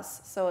of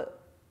us. So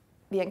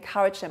we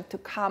encourage them to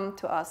come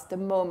to us the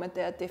moment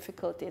there are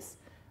difficulties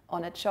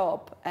on a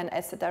job. And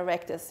as the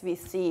directors, we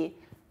see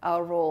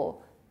our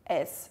role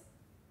as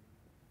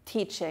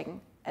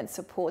teaching and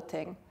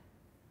supporting.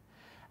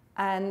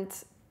 And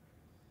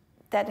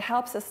that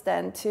helps us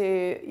then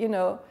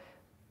to,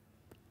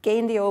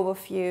 gain the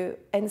overview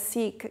and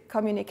seek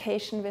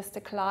communication with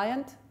the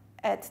client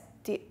at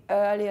the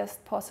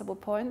earliest possible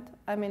point.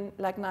 I mean,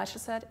 like Nigel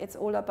said, it's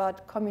all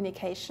about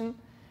communication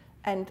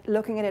and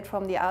looking at it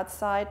from the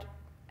outside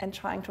and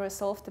trying to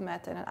resolve the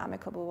matter in an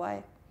amicable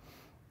way.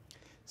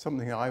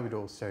 Something I would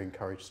also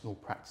encourage small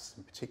practices,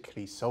 and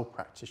particularly sole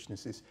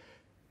practitioners, is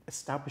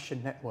establish a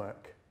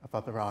network of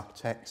other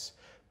architects,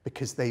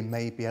 because they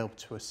may be able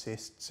to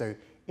assist. So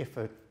if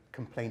a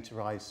complaint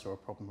arises or a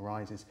problem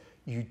arises,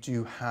 you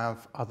do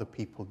have other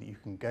people that you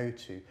can go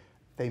to.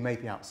 They may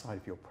be outside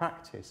of your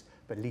practice,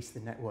 but at least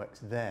the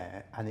network's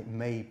there, and it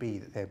may be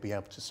that they'll be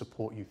able to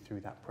support you through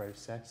that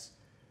process.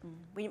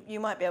 You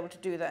might be able to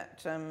do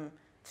that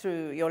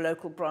through your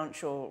local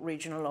branch or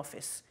regional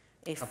office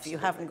if Absolutely. you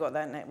haven't got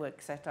that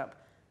network set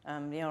up. The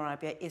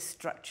RIBA is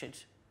structured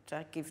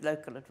to give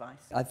local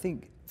advice. I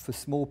think for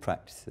small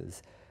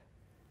practices,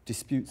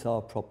 disputes are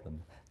a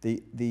problem. I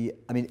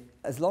mean,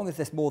 as long as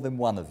there's more than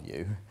one of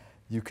you,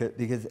 you could,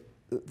 because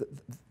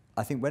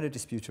I think when a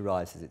dispute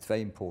arises, it's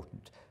very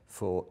important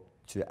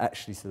to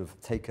actually sort of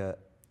take a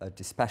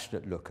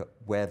dispassionate look at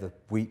where the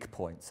weak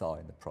points are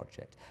in the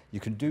project.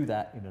 You can do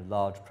that in a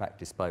large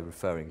practice by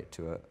referring it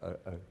to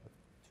a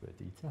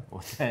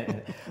detail,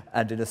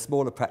 and in a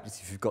smaller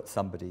practice, if you've got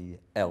somebody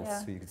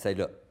else who you can say,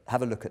 look,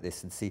 have a look at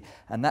this and see,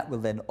 and that will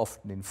then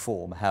often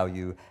inform how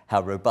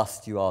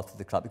robust you are to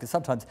the client. Because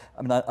sometimes,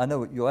 I mean, I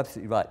know you're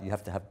absolutely right, you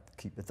have to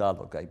keep the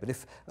dialogue going, but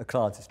if a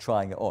client is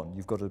trying it on,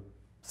 you've got to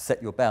set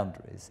your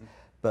boundaries.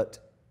 But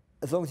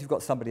as long as you've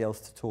got somebody else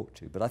to talk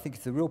to. But I think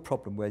it's a real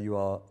problem where you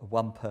are a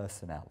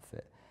one-person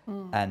outfit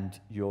and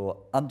you're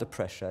under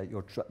pressure,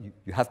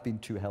 you have been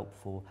too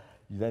helpful,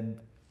 you then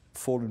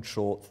fallen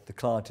short, the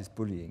client is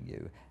bullying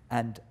you,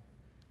 and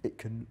it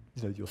can,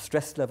 your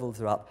stress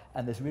levels are up,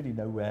 and there's really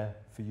nowhere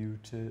for you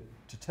to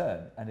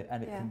turn, and it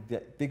can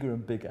get bigger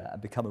and bigger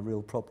and become a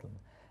real problem.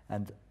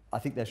 And I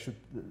think there should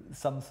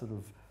some sort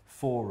of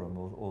forum,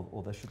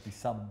 or there should be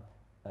some.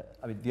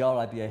 I mean, the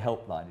RIBA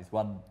helpline is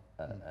one.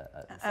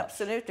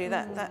 Absolutely,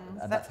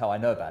 that's how I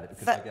know about it,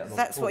 because I get a lot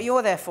that's of what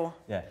you're there for.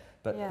 Yeah,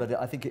 but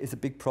I think it is a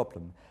big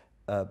problem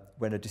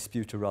when a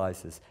dispute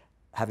arises,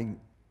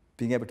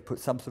 being able to put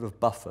some sort of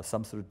buffer,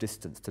 some sort of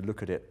distance to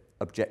look at it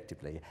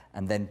objectively,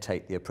 and then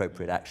take the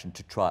appropriate action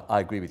to try. I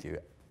agree with you.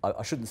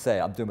 I shouldn't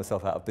say I'm doing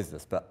myself out of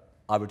business, but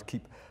I would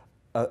keep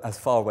as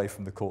far away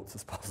from the courts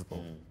as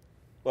possible.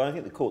 Well, I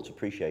think the courts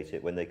appreciate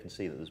it when they can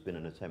see that there's been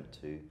an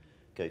attempt to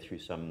go through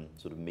some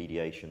sort of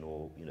mediation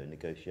or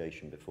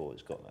negotiation before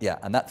it's got that. Yeah,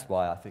 and that's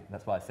why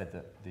I said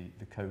that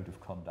the code of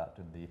conduct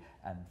and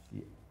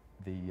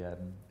the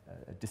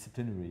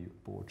disciplinary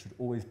board should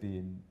always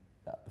be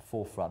at the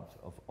forefront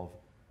of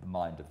the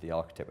mind of the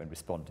architect when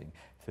responding.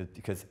 So,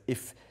 because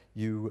if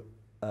you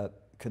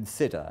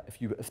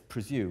if you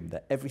presume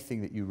that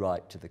everything that you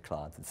write to the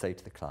client and say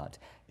to the client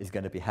is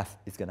going to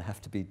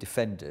have to be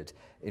defended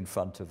in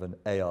front of an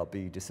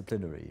ARB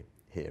disciplinary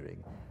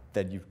hearing,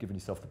 then you've given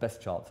yourself the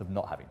best chance of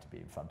not having to be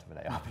in front of an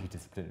ARB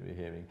disciplinary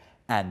hearing,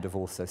 and of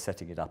also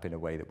setting it up in a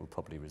way that will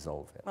probably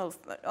resolve it. Well,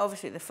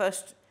 obviously the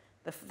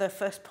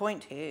first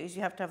point here is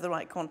you have to have the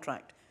right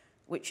contract,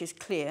 which is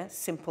clear,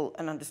 simple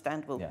and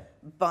understandable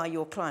by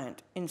your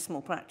client in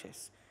small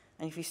practice.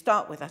 And if you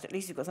start with that, at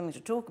least you've got something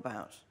to talk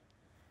about.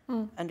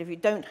 And if you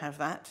don't have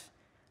that,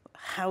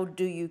 how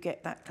do you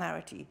get that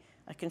clarity?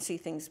 I can see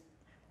things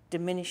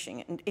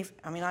diminishing. And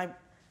I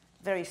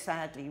very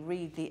sadly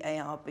read the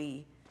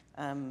ARB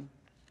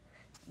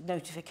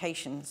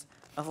notifications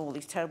of all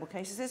these terrible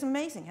cases. It's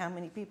amazing how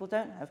many people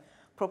don't have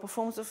proper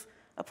forms of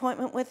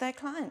appointment with their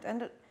client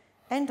and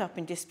end up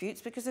in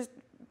disputes because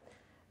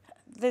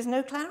there's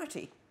no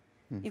clarity.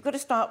 You've got to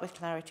start with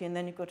clarity, and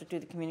then you've got to do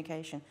the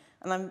communication.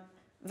 And I'm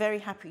very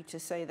happy to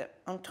say that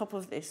on top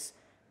of this,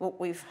 what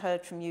we've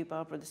heard from you,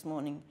 Barbara, this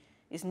morning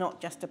is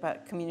not just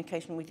about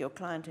communication with your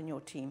client and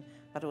your team,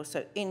 but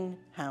also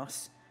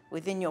in-house,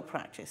 within your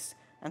practice,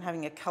 and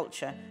having a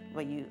culture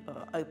where you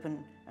are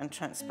open and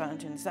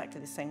transparent in exactly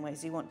the same way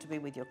as you want to be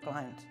with your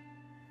client.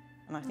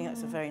 And I think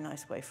that's a very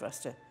nice way for us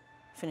to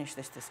finish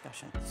this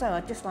discussion. So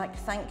I'd just like to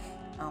thank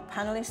our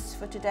panellists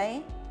for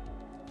today,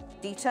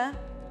 Dieter,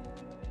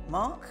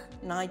 Mark,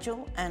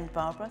 Nigel and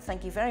Barbara.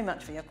 Thank you very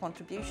much for your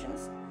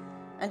contributions.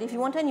 And if you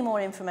want any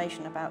more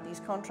information about these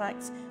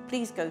contracts,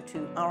 please go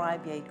to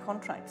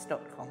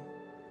ribacontracts.com.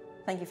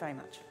 Thank you very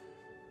much.